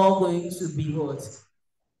are all going to be what?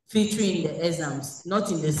 Featuring the exams,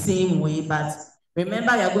 not in the same way, but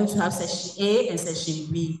remember you are going to have session A and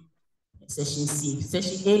session B, and session C.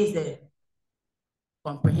 Session A is the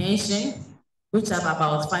comprehension, which have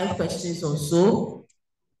about 5 questions or so,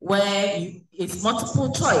 where it's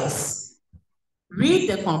multiple choice. Read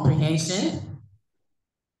the comprehension,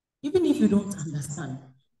 even if you don't understand.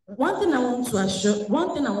 One thing I want to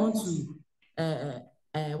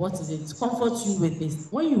comfort you with is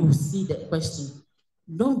when you see the question,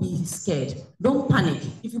 don't be scared. Don't panic.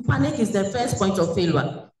 If you panic, it's the first point of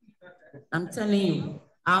failure. I'm telling you,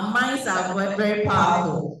 our minds are very, very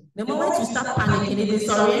powerful. The moment you start panicking, it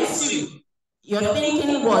disorients you. You're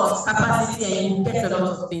thinking what capacity, and you get a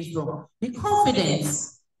lot of things wrong. Be confident.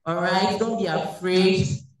 All right. Don't be afraid.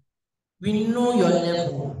 We know your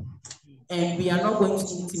level, and we are not going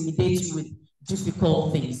to intimidate you with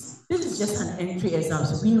difficult things. This is just an entry exam.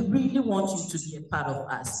 So we really want you to be a part of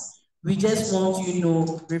us. We just want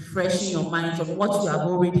you, refreshing your mind from what you have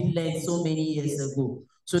already learned so many years ago.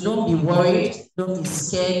 So don't be worried, don't be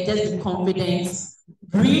scared, just be confident.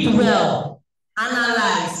 Read well,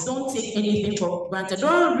 analyze, don't take anything for granted.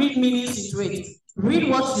 Don't read meanings into it. Read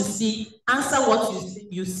what you see, answer what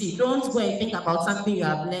you see. Don't go and think about something you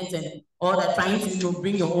have learned and all that, trying to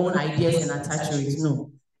bring your own ideas and attach to it.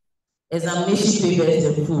 No. Examination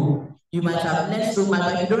favors the fool. You might have learned so much,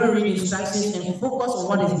 but if you don't read instructions and focus on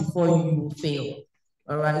what is before you, you will fail.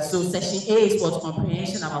 All right, so session A is for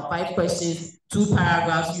comprehension, about 5 questions, 2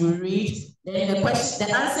 paragraphs you read. Then the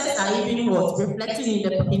answers are even what? Reflected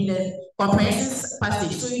in the comprehension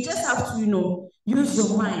passage. So you just have to, use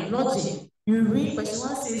your mind, logic. You read question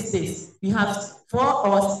 1 says this. You have 4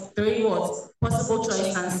 or 3 possible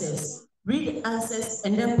choice answers. Read the answers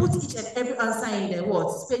and then put each and every answer in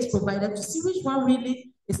the space provided to see which one really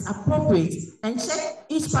is appropriate, and check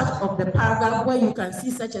each part of the paragraph where you can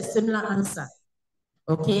see such a similar answer.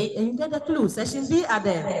 Okay, and you get the clue. Session B are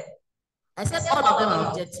there. I said all of them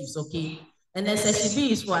are objectives, okay? And then session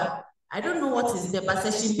B is what? I don't know what is there, but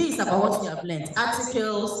section B is about what we have learned.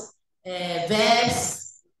 Articles,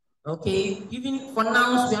 verbs, okay? Even for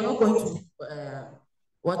nouns, we are not going to,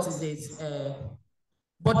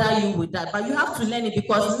 bother you with that, but you have to learn it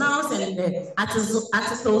because nouns and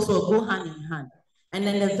articles will go hand in hand. And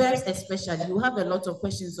then the verbs especially, you have a lot of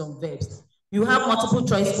questions on verbs. You have multiple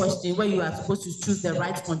choice questions where you are supposed to choose the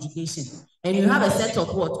right conjugation. And you have a set of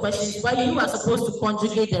questions where you are supposed to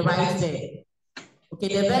conjugate the right verb. Okay,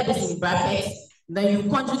 the verb is in brackets, then you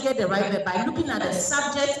conjugate the right verb by looking at the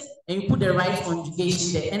subject and you put the right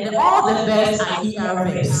conjugation there. And then all the verbs are ER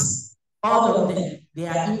verbs. All of them, they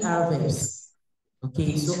are ER verbs.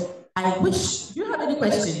 Okay, so I wish, do you have any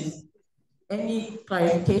questions? Any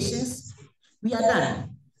clarifications? We are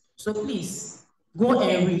done. So please, go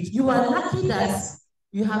and read. You are lucky that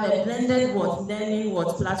you have a blended learning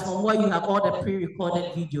platform where you have all the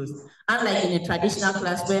pre-recorded videos. Unlike in a traditional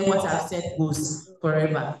class where what I've said goes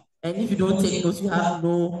forever. And if you don't take notes, you have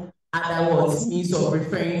no other means of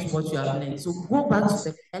referring to what you have learned. So go back to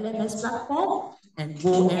the LMS platform and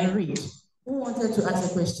go and read. Who wanted to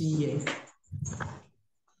ask a question here?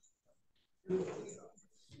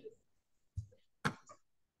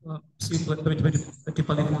 Si vous parlez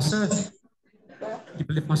français? Tu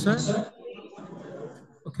parles français?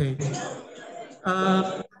 OK.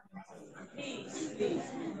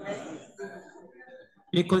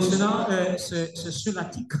 Et concernant, c'est sur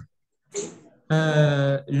l'article,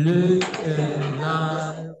 la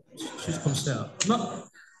chose comme ça.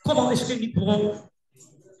 Comment est-ce que nous pourrons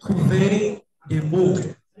trouver des mots,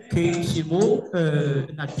 que ces mots,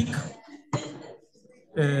 l'article,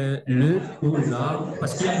 le ou la,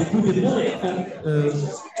 parce qu'il y a beaucoup de mots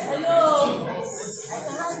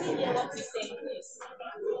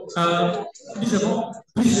nous avons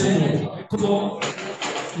plusieurs mots. Comment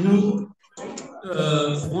nous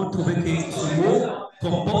pourrons trouver que ce mot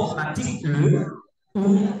comporte l'article le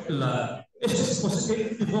ou la? Est-ce que c'est possible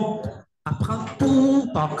que nous devons apprendre tout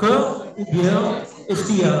par cœur ou bien est-ce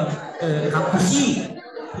qu'il y a raccourci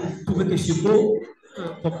pour trouver que ce mot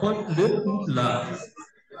comporte le ou la?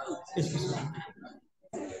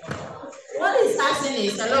 What he's asking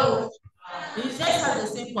is, hello, you just have the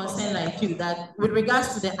same concern like you, that with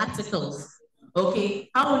regards to the articles, okay,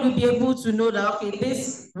 how will you be able to know that, okay,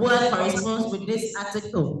 this word corresponds with this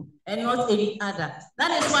article and not any other?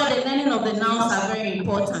 That is why the learning of the nouns are very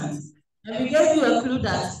important. And we gave you a clue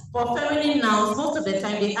that for feminine nouns, most of the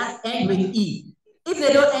time they end with E. If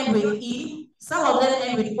they don't end with E, some of them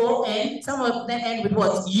end with O-N, some of them end with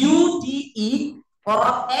what? U-D-E,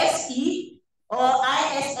 or S-E, or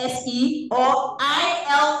I-S-S-E, or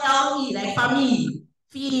I-L-L-E, like family,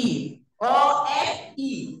 fee, or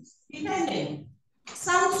F-E, depending.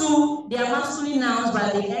 Some too, they are masculine nouns,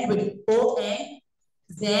 but they end with O-N,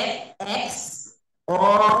 Z, X,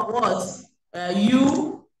 or what?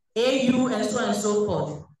 U, A-U, and so on and so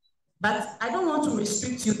forth. But I don't want to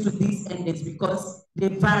restrict you to these endings because they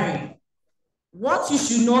vary. What you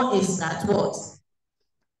should know is that what?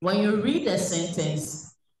 When you read a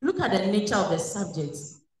sentence, look at the nature of the subject.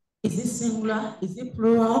 Is it singular? Is it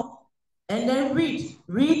plural? And then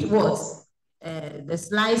read what? The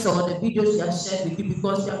slides or the videos you have shared with you,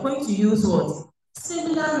 because you are going to use what?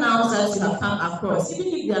 Similar nouns that you have come across, even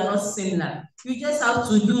if they are not similar. You just have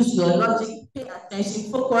to use your logic, pay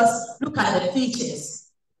attention, focus, look at the features,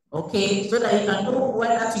 okay? So that you can know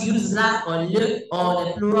whether to use la or le or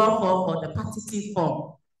the plural form or the partitive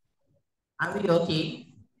form. Are we okay?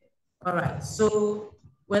 All right, so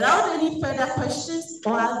without any further questions,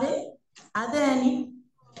 or are there any?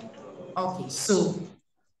 Okay, so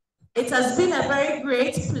it has been a very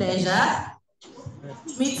great pleasure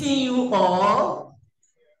meeting you all.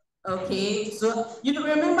 Okay, so you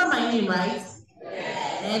remember my name, right?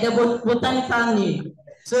 And the botanical name.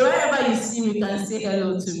 So wherever you see me, you can say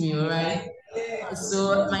hello to me, all right?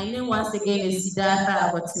 So my name once again is Siddhartha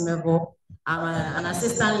Abotimebo. I'm an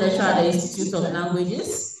assistant lecturer at the Institute of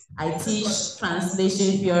Languages. I teach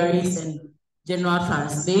translation theories and general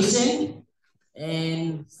translation,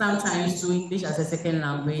 and sometimes do English as a second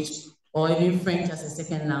language or even French as a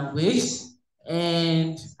second language.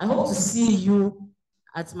 And I hope to see you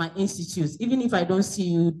at my institute. Even if I don't see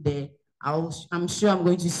you there, I'm sure I'm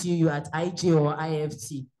going to see you at IJ or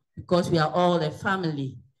IFT, because we are all a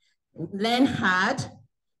family. Learn hard.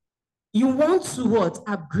 You want to what?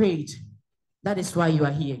 Upgrade. That is why you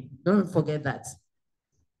are here. Don't forget that.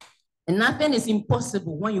 And nothing is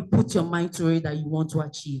impossible when you put your mind to it that you want to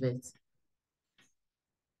achieve it.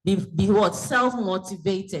 Be what?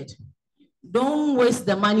 Self-motivated. Don't waste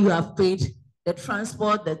the money you have paid, the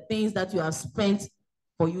transport, the things that you have spent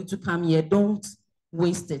for you to come here. Don't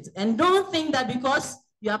waste it. And don't think that because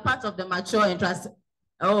you are part of the mature entrance,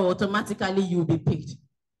 oh, automatically you'll be picked.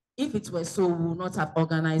 If it were so, we would not have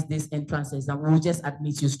organized this entrance exam. We will just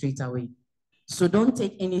admit you straight away. So don't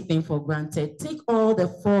take anything for granted. Take all the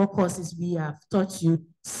 4 courses we have taught you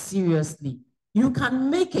seriously. You can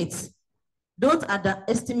make it. Don't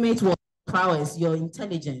underestimate your prowess, your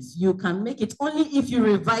intelligence. You can make it only if you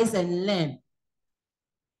revise and learn.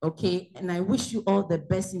 Okay, and I wish you all the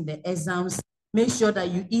best in the exams. Make sure that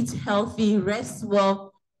you eat healthy, rest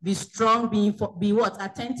well, be strong, be what?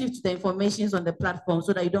 Attentive to the information on the platform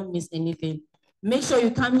so that you don't miss anything. Make sure you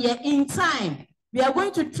come here in time. We are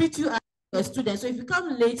going to treat you as a student. So if you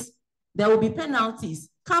come late, there will be penalties.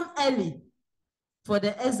 Come early for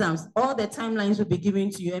the exams. All the timelines will be given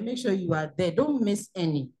to you, and make sure you are there. Don't miss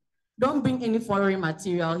any. Don't bring any foreign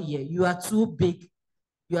material here. You are too big.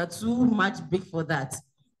 You are too much big for that.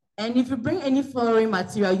 And if you bring any foreign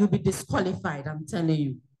material, you'll be disqualified, I'm telling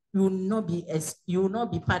you. You will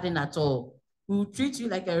not be pardoned at all. We will treat you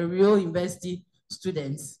like a real university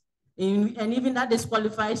student. And even that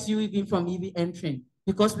disqualifies you even from even entering,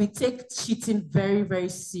 because we take cheating very, very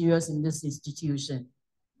serious in this institution.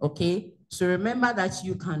 Okay? So remember that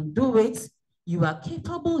you can do it. You are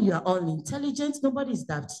capable. You are all intelligent. Nobody's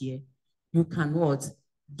daft here. You can what?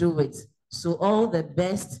 Do it. So all the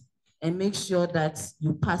best, and make sure that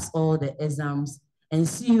you pass all the exams, and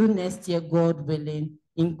see you next year, God willing,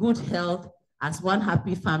 in good health, as one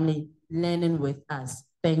happy family, learning with us.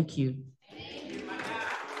 Thank you.